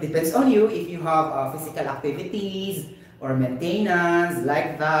 But it depends on you if you have physical activities or maintenance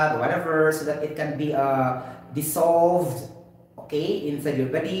like that, or whatever, so that it can be dissolved, okay, inside your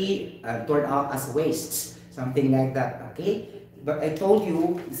body and turned out as waste, something like that, okay? But I told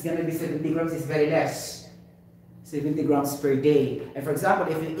you, it's gonna be 70 grams, is very less. 70 grams per day. And for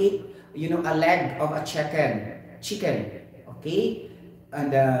example, if you eat, a leg of a chicken, okay?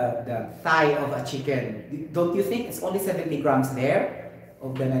 And the thigh of a chicken, don't you think it's only 70 grams there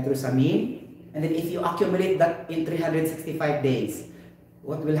of the nitrosamine? And then if you accumulate that in 365 days,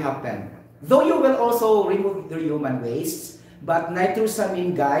 what will happen? Though you will also remove the human waste, but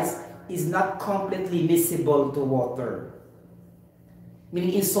nitrosamine, guys, is not completely miscible to water.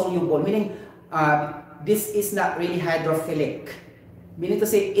 Meaning insoluble, meaning this is not really hydrophilic. Meaning to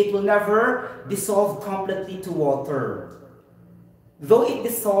say it will never dissolve completely to water. Though it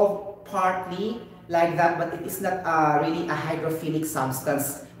dissolves partly like that, but it is not really a hydrophilic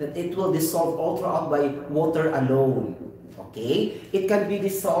substance that it will dissolve all throughout by water alone. Okay? It can be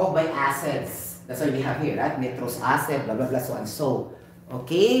dissolved by acids. That's what we have here, right? Nitrous acid, blah, blah, blah, so and so.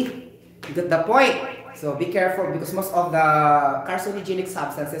 Okay? You get the point? So be careful because most of the carcinogenic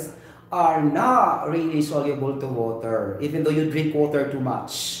substances are not really soluble to water, even though you drink water too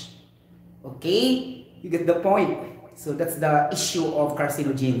much. Okay? You get the point? So that's the issue of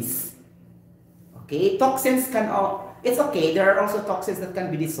carcinogens. Okay? Toxins can, it's okay, there are also toxins that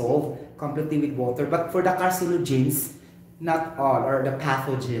can be dissolved completely with water, but for the carcinogens, not all, or the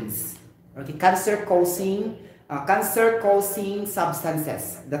pathogens. Okay? Cancer-causing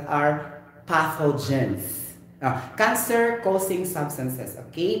substances that are pathogens. Cancer-causing substances,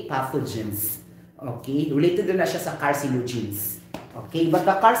 okay? Pathogens. Okay? Related na siya sa carcinogens. Okay? But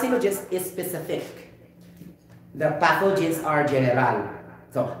the carcinogens is specific. The pathogens are general.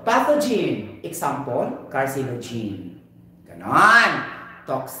 So, pathogen, example, carcinogen. Ganon.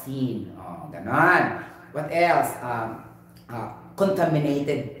 Toxin. Oh, ganon. What else?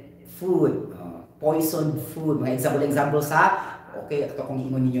 Contaminated food. Poisoned food. Mga example sa okay, ito kung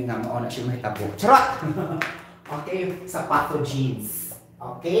ingon ninyo nga mauna siya mahitabo. Charot! Okay, sa pathogens.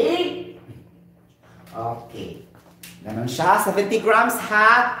 Okay? Okay. Ganon siya. 70 grams ha.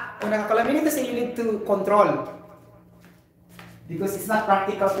 Kung nakakalamin ito sa you need to control. Because it's not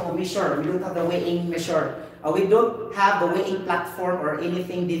practical to measure. We don't have the weighing measure. We don't have the weighing platform or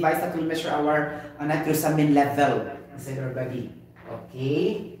anything device that will measure our nitrosamine level inside our body.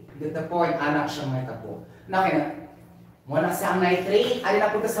 Okay? Get the point. Anak siya mahitabo. Nakina. Muna siyang nitrate, ay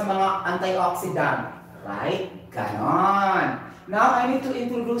napunta sa mga antioxidant. Right? Ganon. Now, I need to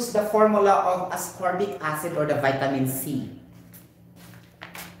introduce the formula of ascorbic acid or the vitamin C.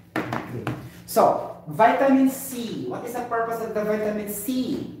 Okay. So, vitamin C. What is the purpose of the vitamin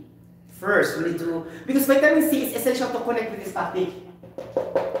C? First, we need to, because vitamin C is essential to connect with this topic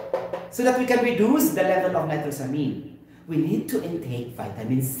so that we can reduce the level of nitrosamine. We need to intake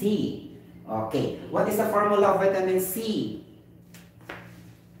vitamin C. Okay, what is the formula of vitamin C?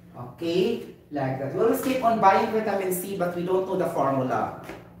 Okay, like that. We always keep on buying vitamin C, but we don't know the formula.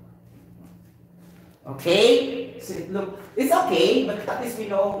 Okay, So it's okay, but at least we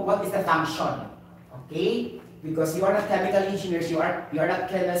know what is the function. Okay? Because you are not chemical engineers, you are not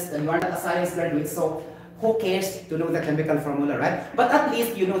chemists, and you are not a science graduate, so who cares to know the chemical formula, right? But at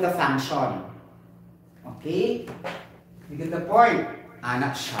least you know the function. Okay? You get the point?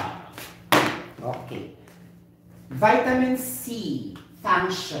 Anak siya. Okay. Vitamin C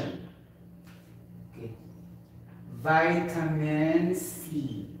function. Okay. Vitamin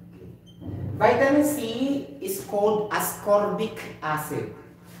C. Okay. Vitamin C is called ascorbic acid.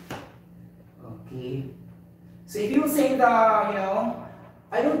 Okay. So if you say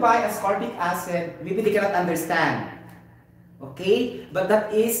I don't buy ascorbic acid, maybe they cannot understand. Okay? But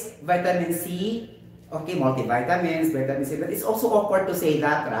that is vitamin C. Okay, multivitamins, vitamin C. But it's also awkward to say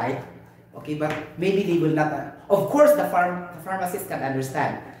that, right? Okay, but maybe they will not. Of course, the pharmacists can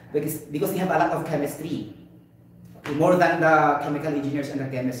understand because they have a lot of chemistry. Okay, more than the chemical engineers and the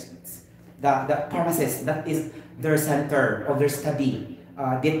chemists. The pharmacists, that is their center of their study.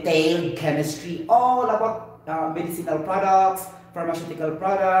 Detailed chemistry, all about medicinal products, pharmaceutical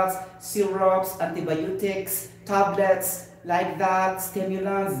products, syrups, antibiotics, tablets, like that,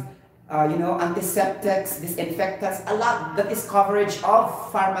 stimulants, antiseptics, disinfectants, a lot. That is coverage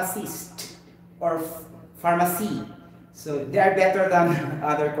of pharmacist or pharmacy. So they are better than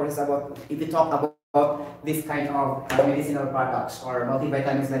other courses about, if you talk about this kind of medicinal products or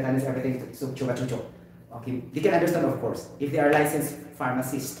multivitamins, vitamins, everything, chupa. Okay, they can understand, of course, if they are licensed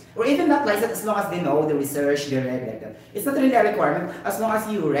pharmacists. Or even not licensed, as long as they know the research, they read like that. It's not really a requirement. As long as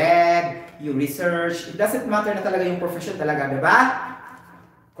you read, you research, it doesn't matter na talaga yung profession talaga, diba?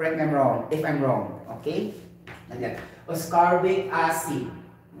 Correct me if I'm wrong. Okay? Like that. Ascorbic acid.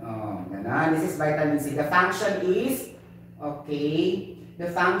 This is vitamin C. The function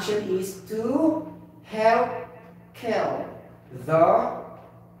is, to help kill the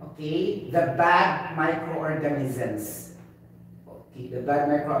bad microorganisms. Okay, the bad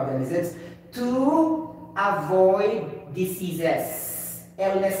microorganisms to avoid diseases,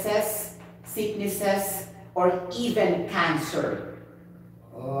 illnesses, sicknesses, or even cancer.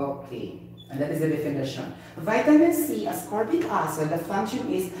 Okay, and that is the definition. Vitamin C, ascorbic acid, the function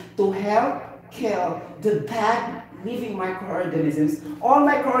is to help kill the bad living microorganisms. All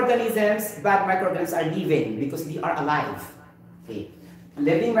microorganisms, bad microorganisms are living because they are alive. Okay.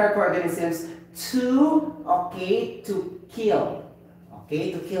 Living microorganisms to kill.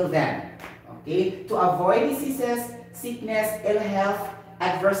 Okay, to kill them. Okay, to avoid diseases, sickness, ill health,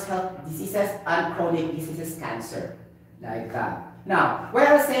 adverse health diseases, and chronic diseases, cancer. Like that. Now, when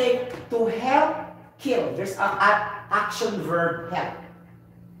I say to help kill, there's an action verb, help.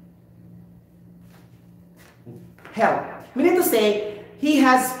 Help. We need to say he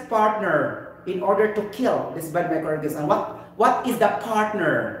has partner in order to kill this bad microorganism. What is the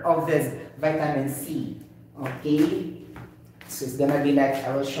partner of this vitamin C? Okay, so it's gonna be like,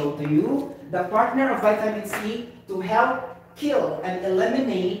 I will show to you. The partner of vitamin C to help kill and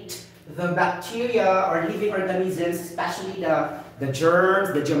eliminate the bacteria or living organisms, especially the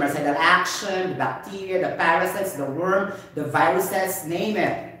germs, the germicidal action, the bacteria, the parasites, the worm, the viruses, name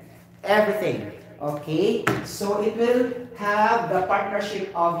it. Everything. Okay, so it will have the partnership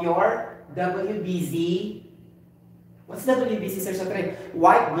of your WBZ. What's WBC, Sir Sotero?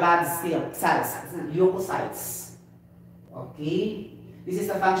 White blood cells, leukocytes. Okay, this is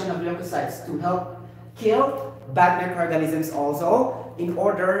the function of leukocytes, to help kill bad microorganisms also, in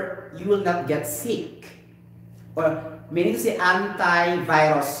order you will not get sick. Or meaning to say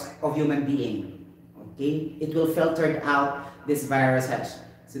antivirus of human being. Okay, it will filter out this viruses.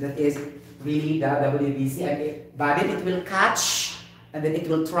 So that is really the WBC. But then it will catch, and then it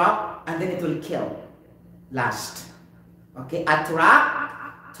will trap, and then it will kill. Last. Okay,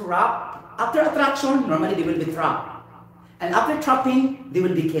 attract. After attraction, normally they will be trapped. And after trapping, they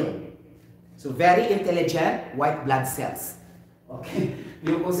will be killed. So very intelligent white blood cells. Okay,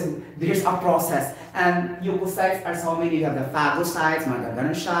 leukocytes, there's a process. And leukocytes are so many. You have the phagocytes, mga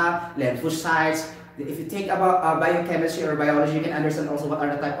ganun siya, lymphocytes. If you think about biochemistry or biology, you can understand also what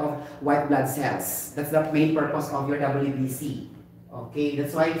are the type of white blood cells. That's the main purpose of your WBC. Okay,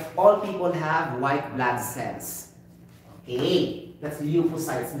 that's why all people have white blood cells. Okay, that's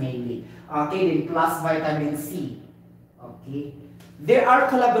leukocytes mainly. Okay, then plus vitamin C. Okay, they are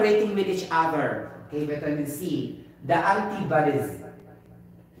collaborating with each other. Okay, vitamin C, the antibodies.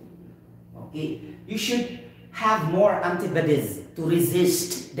 Okay, you should have more antibodies to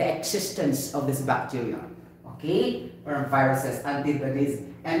resist the existence of this bacteria. Okay, or viruses, antibodies,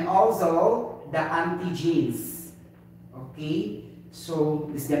 and also the antigens. Okay, so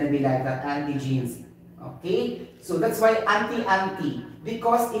it's gonna be like that, antigens. Okay, so that's why anti-anti,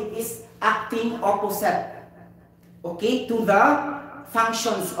 because it is acting opposite okay, to the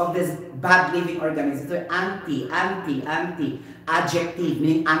functions of this bad living organism. So anti, adjective,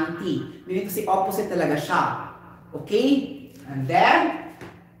 meaning anti. Meaning kasi opposite talaga siya. Okay? And then,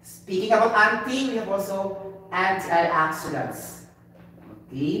 speaking about anti, we have also antioxidants.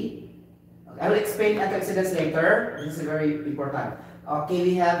 Okay? I will explain antioxidants later. This is very important. Okay,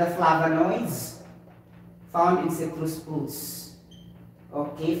 we have the flavonoids found in citrus fruits.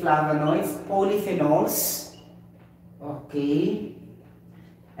 Okay, flavonoids, polyphenols. Okay.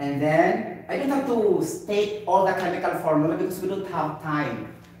 And then, I don't have to state all the chemical formula because we don't have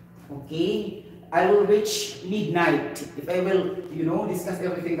time. Okay? I will reach midnight if I will, you know, discuss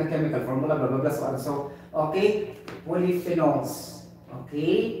everything, the chemical formula, blah, blah, blah, so on. So, okay? Polyphenols.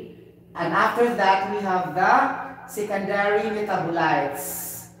 Okay? And after that, we have the secondary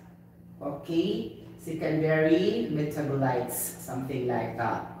metabolites. Okay? Secondary metabolites. Something like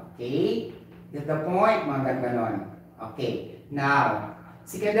that. Okay? Get the point? Mga ganon. Okay. Now,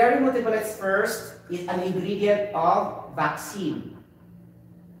 secondary metabolites first is an ingredient of vaccine.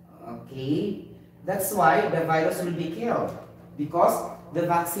 Okay? That's why the virus will be killed. Because the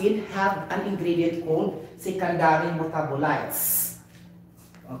vaccine have an ingredient called secondary metabolites.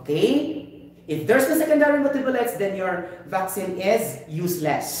 Okay? If there's no secondary metabolites, then your vaccine is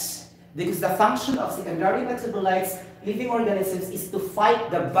useless. Because the function of secondary metabolites, living organisms, is to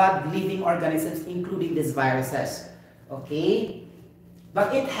fight the bad living organisms, including these viruses. Okay?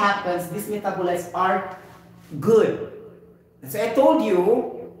 But it happens, these metabolites are good. So I told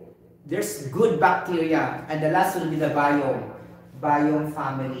you, there's good bacteria, and the last will be the biome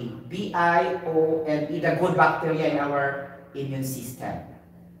family. B-I-O-M-E, the good bacteria in our immune system.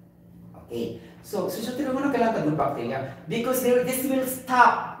 Okay, so Sotero, ano kailangan good bacteria? Because this will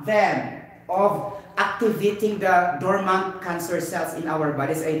stop them of activating the dormant cancer cells in our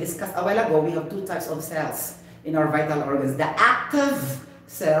bodies. I discussed a while ago, we have two types of cells in our vital organs. The active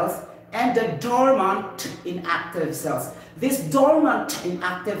cells and the dormant inactive cells. These dormant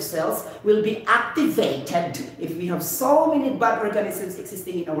inactive cells will be activated if we have so many bad organisms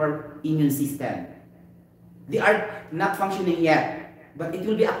existing in our immune system. They are not functioning yet, but it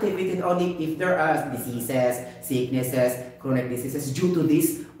will be activated only if there are diseases, sicknesses, chronic diseases due to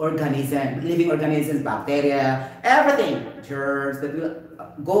this organism, living organisms, bacteria, everything, germs that will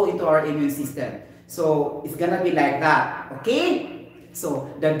go into our immune system. So it's gonna be like that, okay?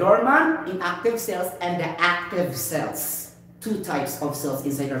 So the dormant, inactive cells, and the active cells. Two types of cells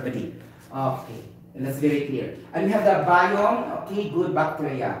inside our body. Okay, and that's very clear. And we have the biome, okay, good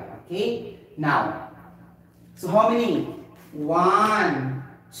bacteria. Okay, now, so how many? 1,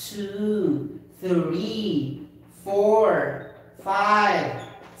 2, 3, 4, 5,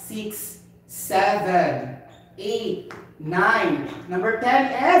 6, 7, 8, 9. Number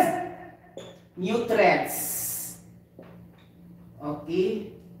 10 is nutrients.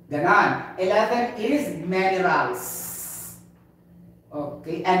 Okay, ganon. 11 is minerals.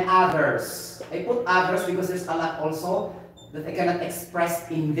 Okay, and others. I put others because there's a lot also that I cannot express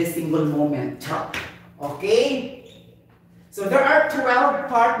in this single moment. Okay? So there are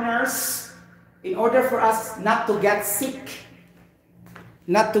 12 partners in order for us not to get sick,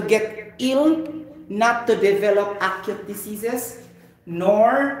 not to get ill, not to develop acute diseases,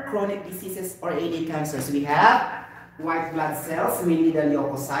 nor chronic diseases or any cancers. We have white blood cells, mainly the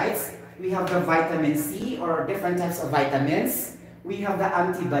leukocytes. We have the vitamin C or different types of vitamins. We have the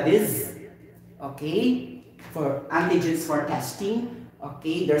antibodies, okay, for antigens for testing.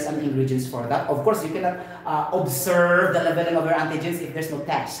 Okay, there's an ingredients for that. Of course, you cannot observe the leveling of your antigens if there's no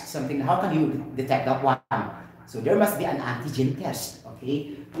test. Something, how can you detect that one? So there must be an antigen test.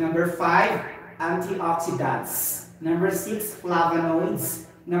 Okay. Number 5, antioxidants. Number 6, flavonoids.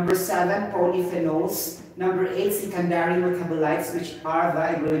 Number 7, polyphenols. Number 8, secondary metabolites, which are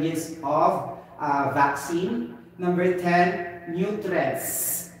the ingredients of vaccine. Number 10,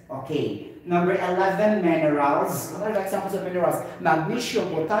 nutrients. Okay. Number 11, minerals. What are the examples of minerals?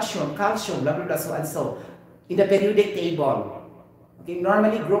 Magnesium, potassium, calcium, blah, blah, blah, so and so. In the periodic table. Okay,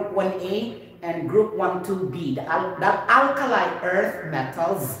 normally group 1A and group 12B. The alkali earth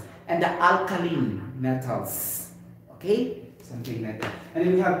metals and the alkaline metals. Okay? Something like that. And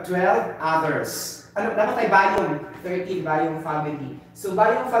then we have 12 others. Ano, dapat ay biome, 13 biome family. So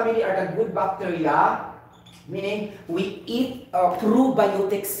biome family are the good bacteria. Meaning, we eat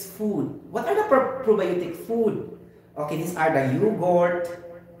probiotics food. What are the probiotic food? Okay, these are the yogurt,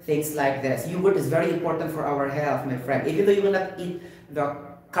 things like this. Yogurt is very important for our health, my friend. Even though you will not eat the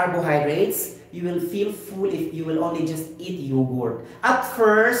carbohydrates, you will feel full if you will only just eat yogurt. At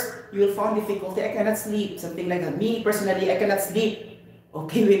first, you will find difficulty. I cannot sleep, something like that. Me, personally, I cannot sleep.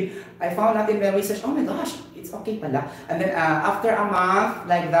 Okay, when I found out in my research, oh my gosh, it's it's okay pala. And then after a month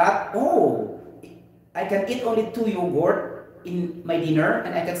like that, oh, I can eat only 2 yogurt in my dinner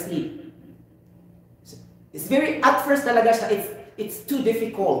and I can sleep. It's very, at first talaga siya, it's too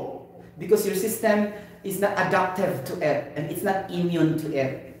difficult because your system is not adaptive to it and it's not immune to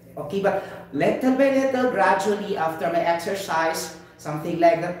it. Okay, but little by little, gradually after my exercise, something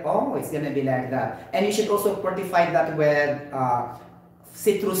like that, oh, it's gonna be like that. And you should also fortify that with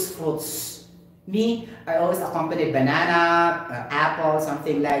citrus fruits. Me, I always accompany banana, apple,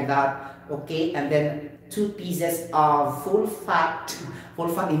 something like that. Okay, and then 2 pieces of full fat,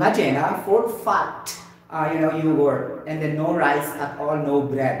 imagine, full fat, yogurt, and then no rice at all, no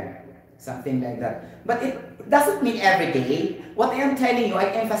bread, something like that. But it doesn't mean every day. What I am telling you,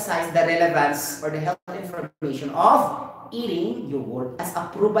 I emphasize the relevance or the health information of eating yogurt as a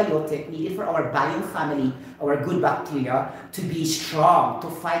probiotic needed for our biome family, our good bacteria, to be strong, to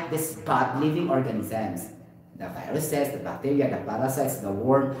fight these bad living organisms. The viruses, the bacteria, the parasites, the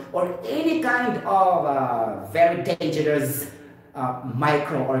worm, or any kind of very dangerous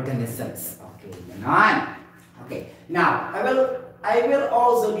microorganisms. Okay, ganon. Okay, now I will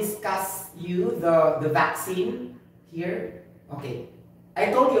also discuss you the vaccine here. Okay, I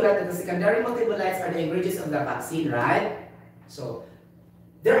told you that the secondary metabolites are the ingredients of the vaccine, right? So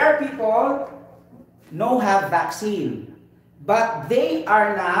there are people no have vaccine, but they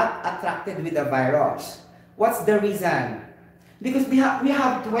are not attracted with the virus. What's the reason? Because we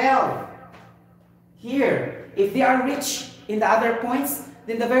have 12 here. If they are rich in the other points,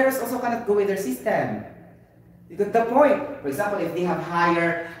 then the virus also cannot go with their system. You get the point. For example, if they have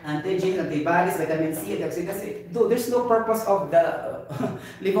higher antigens, antibodies, vitamin C, antioxidants, there's no purpose of the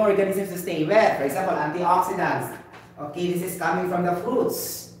living organisms to stay with. For example, antioxidants. Okay, this is coming from the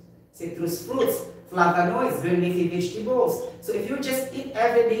fruits, citrus fruits, flavonoids, green leafy vegetables. So if you just eat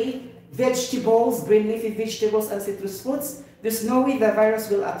every day vegetables, green leafy vegetables, and citrus fruits, there's no way the virus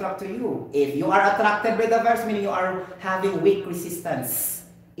will attract to you. If you are attracted by the virus, meaning you are having weak resistance,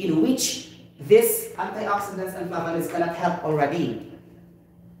 in which these antioxidants and flavonoids cannot help already.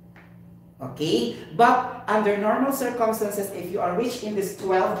 Okay? But under normal circumstances, if you are rich in these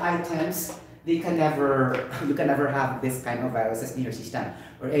 12 items, you can never have this kind of viruses in your system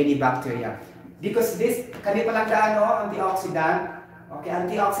or any bacteria. Because this, kanina palang antioxidant, okay,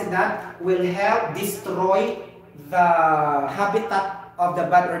 antioxidant will help destroy the habitat of the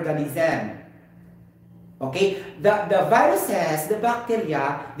bad organism. Okay, the viruses, the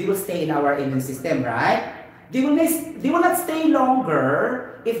bacteria, they will stay in our immune system, right? They will not stay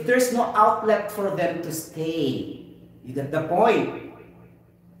longer if there's no outlet for them to stay. You get the point?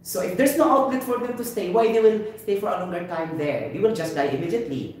 So if there's no outlet for them to stay, why they will stay for a longer time there? They will just die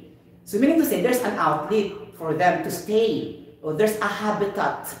immediately. So meaning to say, there's an outlet for them to stay. Or there's a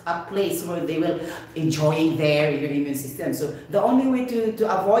habitat, a place where they will enjoy their immune system. So the only way to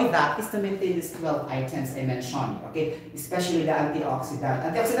avoid that is to maintain these 12 items I mentioned, okay? Especially the antioxidant.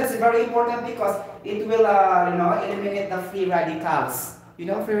 Antioxidants is very important because it will, eliminate the free radicals. You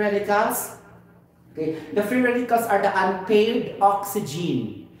know free radicals? Okay, the free radicals are the unpaired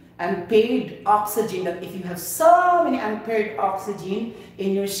oxygen. Unpaired oxygen, that if you have so many unpaired oxygen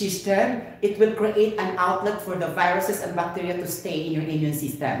in your system, it will create an outlet for the viruses and bacteria to stay in your immune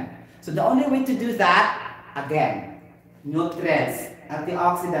system. So the only way to do that, again, nutrients,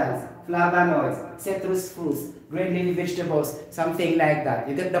 antioxidants, flavonoids, citrus fruits, green leafy vegetables, something like that.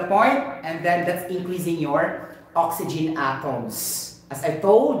 You get the point? And then that's increasing your oxygen atoms. As I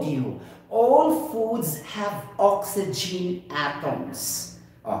told you, all foods have oxygen atoms.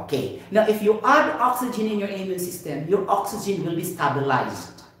 Okay, now if you add oxygen in your immune system, your oxygen will be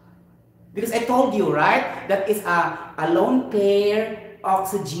stabilized. Because I told you, right, that is a lone pair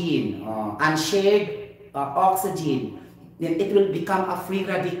oxygen, unshared oxygen. Then it will become a free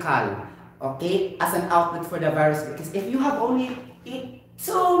radical, okay, as an outlet for the virus. Because if you have only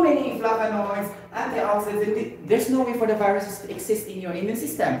so many flavonoids, antioxidants, there's no way for the viruses to exist in your immune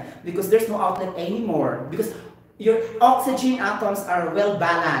system because there's no outlet anymore. Because your oxygen atoms are well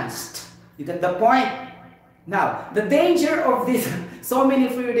balanced. You get the point? Now, the danger of this, so many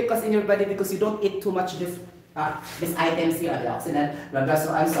free radicals in your body because you don't eat too much these items here, antioxidant, blah, blah,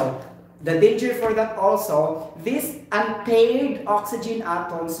 so and so. The danger for that also, these unpaired oxygen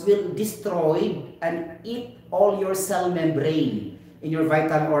atoms will destroy and eat all your cell membrane in your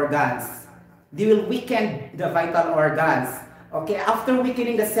vital organs. They will weaken the vital organs. Okay, after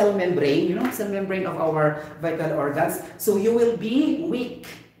weakening the cell membrane, cell membrane of our vital organs, so you will be weak.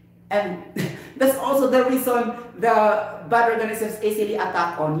 And that's also the reason the bad organisms easily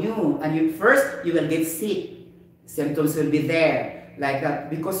attack on you. And first, you will get sick. Symptoms will be there. like that,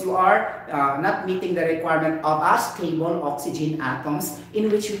 because you are not meeting the requirement of a stable oxygen atoms,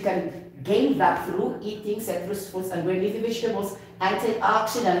 in which we can gain that through eating citrus fruits and green leafy vegetables,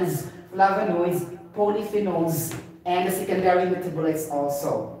 antioxidants, flavonoids, polyphenols, and the secondary metabolites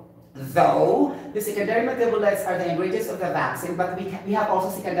also. Though the secondary metabolites are the ingredients of the vaccine, but we have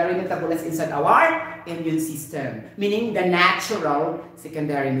also secondary metabolites inside our immune system, meaning the natural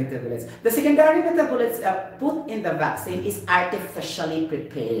secondary metabolites. The secondary metabolites put in the vaccine is artificially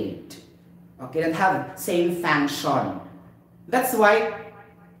prepared, okay, that have same function. That's why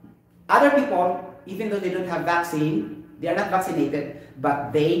other people, even though they don't have vaccine, they are not vaccinated,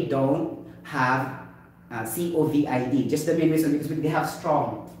 but they don't have COVID, just the main reason because they have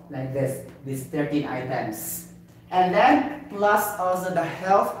strong, like this, these 13 items. And then, plus also the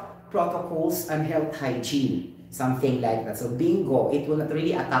health protocols and health hygiene, something like that. So bingo, it will not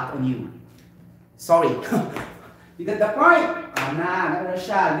really attack on you. Sorry. You get the point? Ano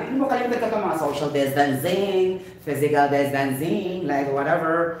siya. Hindi mo kalimutan ka mga social distancing, physical distancing, like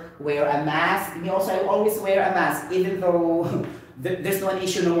whatever, wear a mask. Me also, I always wear a mask, even though there's no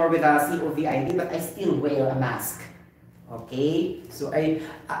issue no more with COVID, but I still wear a mask. Okay, so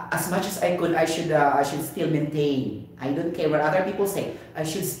as much as I could, I should still maintain. I don't care what other people say. I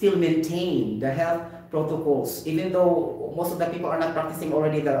should still maintain the health protocols, even though most of the people are not practicing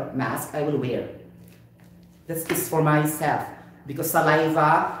already the mask. I will wear. That's just for myself, because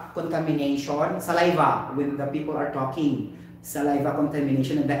saliva contamination, saliva when the people are talking, saliva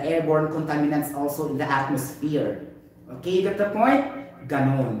contamination, and the airborne contaminants also in the atmosphere. Okay, you get the point?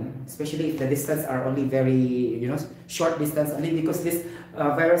 Ganon. Especially if the distance are only very, short distance, only because these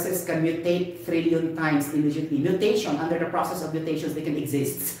viruses can mutate trillion times immediately. Mutation, under the process of mutations, they can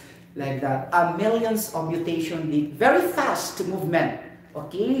exist like that. Millions of mutation lead very fast to movement.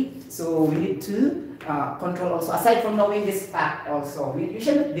 Okay, so we need to control also. Aside from knowing this fact also, we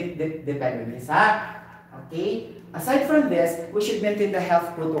shouldn't depend on this. Okay, aside from this, we should maintain the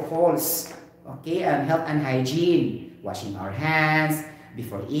health protocols. Okay, and health and hygiene. Washing our hands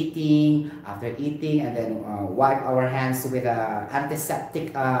before eating, after eating, and then wipe our hands with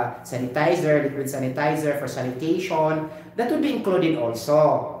antiseptic sanitizer, liquid sanitizer for sanitation. That would be included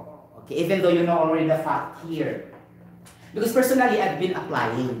also. Okay, even though you know already the fact here. Because personally, I've been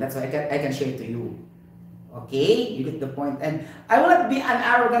applying. That's why I can share it to you. Okay, you get the point. And I will not be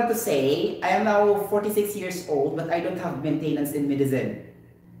arrogant to say, I am now 46 years old, but I don't have maintenance in medicine.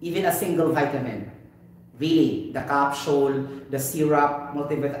 Even a single vitamin. Really, the capsule, the syrup,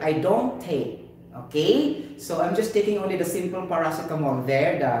 multivitamin, I don't take. Okay? So I'm just taking only the simple paracetamol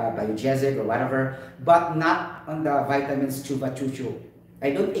there, the biogesic or whatever, but not on the vitamins chuba chuchu.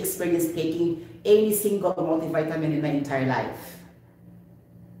 I don't experience taking any single multivitamin in my entire life.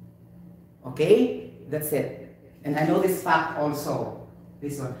 Okay? That's it. And I know this fact also.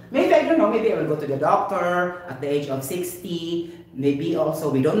 This one. Maybe, I don't know, maybe I will go to the doctor at the age of 60. Maybe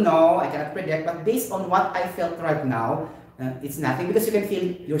also, we don't know, I cannot predict, but based on what I felt right now, it's nothing because you can feel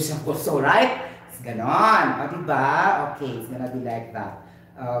yourself also, right? It's ganon, diba? Okay, it's gonna be like that.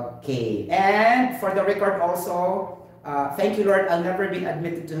 Okay, and for the record also, thank you Lord, I've never been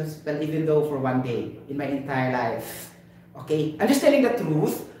admitted to hospital even though for one day in my entire life. Okay, I'm just telling the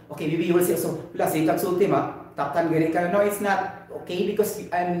truth. Okay, maybe you will say, so, no, it's not okay because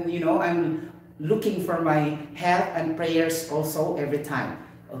I'm looking for my health and prayers also every time.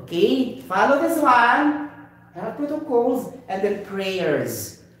 Okay, follow this one, health protocols and then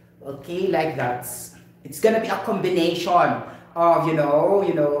prayers. Okay, like that. It's gonna be a combination of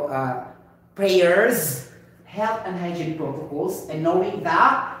prayers, health and hygiene protocols, and knowing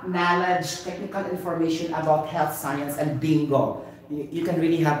that knowledge, technical information about health science, and bingo. You can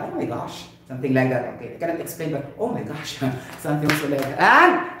really have, oh my gosh, something like that. Okay, I cannot explain, but oh my gosh, something so like that.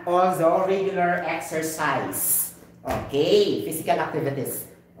 And also regular exercise. Okay, physical activities.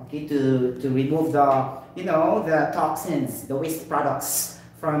 Okay, to remove the toxins, the waste products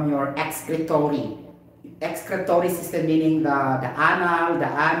from your excretory system, meaning the anal, the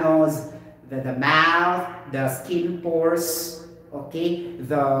anus, the mouth, the skin pores. Okay,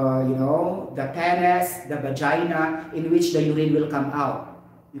 the penis, the vagina, in which the urine will come out.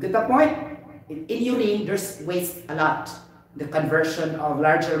 You get the point? In urine, there's waste a lot. The conversion of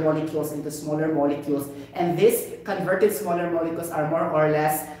larger molecules into smaller molecules. And these converted smaller molecules are more or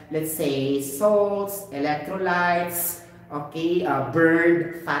less, let's say, salts, electrolytes, okay,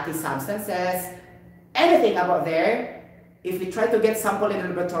 burned fatty substances, anything about there. If we try to get sample in the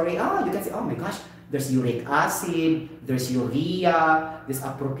laboratory, you can say, oh my gosh, there's uric acid, there's urea, there's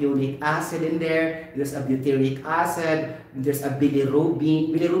a propionic acid in there, there's a butyric acid, there's a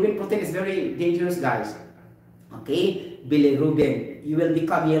bilirubin. Bilirubin protein is very dangerous, guys. Okay, bilirubin. You will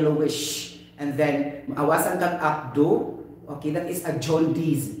become yellowish. And then, maawasan kang abdo. Okay, that is a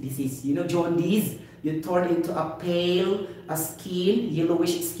jaundice disease. You know jaundice? You turn into a pale skin,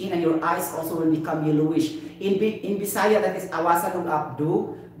 yellowish skin, and your eyes also will become yellowish. In Bisaya, that is awasan ng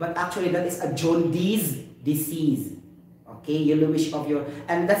abdo, but actually that is a jaundice disease. Okay, yellowish of your,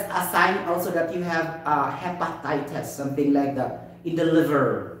 and that's a sign also that you have hepatitis, something like that, in the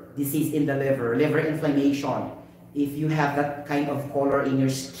liver, disease in the liver inflammation. If you have that kind of color in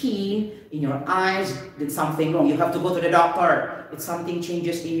your skin, in your eyes, then something wrong. You have to go to the doctor. If something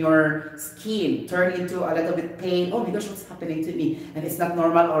changes in your skin, turn into a little bit pale, oh my gosh, what's happening to me? And it's not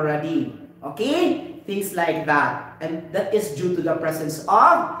normal already. Okay? Things like that. And that is due to the presence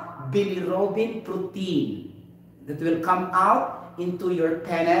of bilirubin protein that will come out into your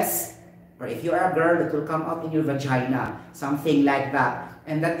penis, or if you are a girl, that will come out in your vagina. Something like that.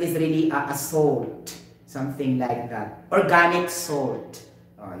 And that is really a salt. Something like that. Organic salt.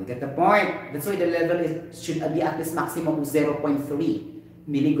 Oh, you get the point? That's why the level should be at least maximum of 0.3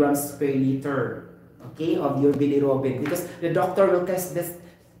 milligrams per liter. Okay, of your bilirubin. Because the doctor will test this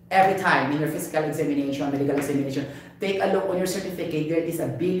every time in your physical examination, medical examination. Take a look on your certificate. There is a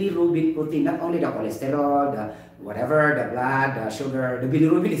bilirubin protein. Not only the cholesterol, the whatever, the blood, the sugar. The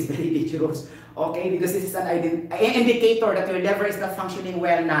bilirubin is very dangerous. Okay, because this is an indicator that your liver is not functioning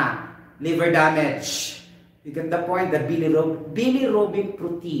well now. Liver damage. You get the point? The bilirubin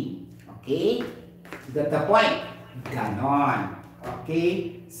protein. Okay? You get the point? Ganon.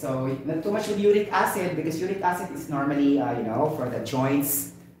 Okay? So, not too much with uric acid, because uric acid is normally, you know, for the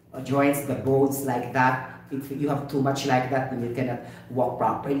joints, the bones like that. If you have too much like that, then you cannot walk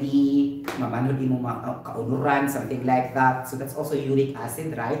properly, mamanod mo kaunuran, something like that. So, that's also uric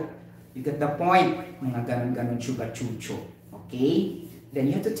acid, right? You get the point? Mga ganon-ganon sugar chucho. Okay? Then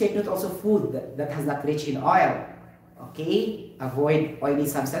you have to take note also food that has not rich in oil. Okay? Avoid oily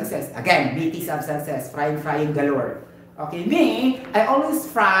substances. Again, meaty substances, frying galore. Okay, me, I always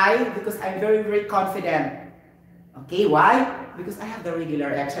fry because I'm very, very confident. Okay, why? Because I have the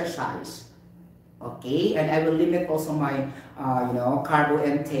regular exercise. Okay, and I will limit also my, you know, carbo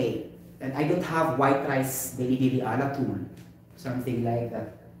intake. And I don't have white rice daily alatul. Something like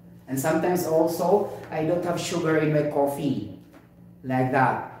that. And sometimes also, I don't have sugar in my coffee. Like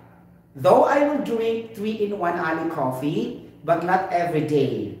that. Though I will drink 3-in-1 Ali coffee, but not every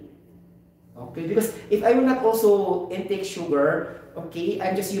day. Okay, because if I will not also intake sugar, okay,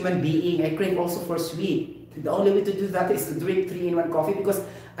 I'm just human being. I crave also for sweet. The only way to do that is to drink 3-in-1 coffee, because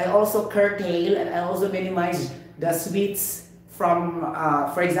I also curtail and I also minimize the sweets from,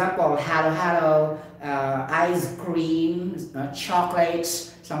 for example, halo, ice cream,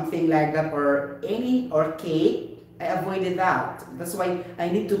 chocolates, something like that, or cake. I avoided that. That's why I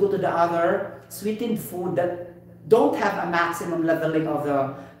need to go to the other sweetened food that don't have a maximum leveling of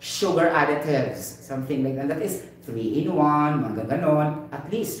the sugar additives. Something like that. That is 3-in-1, mga ganon, at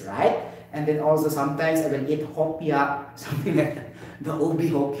least, right? And then also sometimes I will eat hopia, something like that. The OB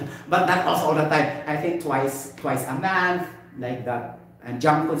hopia. But not also all the time. I think twice a month, like that. And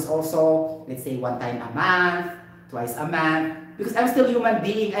junk foods also, let's say 1 time a month, twice a month. Because I'm still human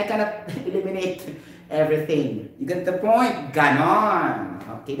being, I cannot eliminate everything. You get the point? Ganon.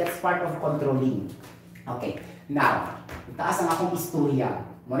 Okay, that's part of controlling. Okay, now, itaas ang akong istorya.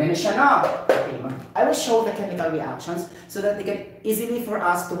 Muna na siya, no? Okay, I will show the chemical reactions so that they can easily for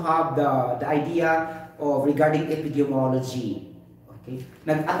us to have the idea of regarding epidemiology. Okay,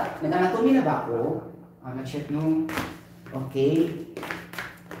 nag-anatomy na ba ako? Nag-check nung, okay.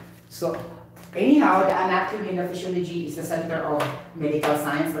 So, anyhow, the anatomy and the physiology is the center of medical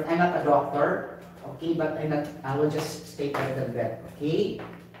science, but I'm not a doctor. Okay, but I will just state a little bit. Okay?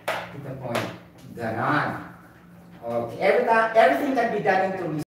 To the point. Ganon. Okay. Everything can be done into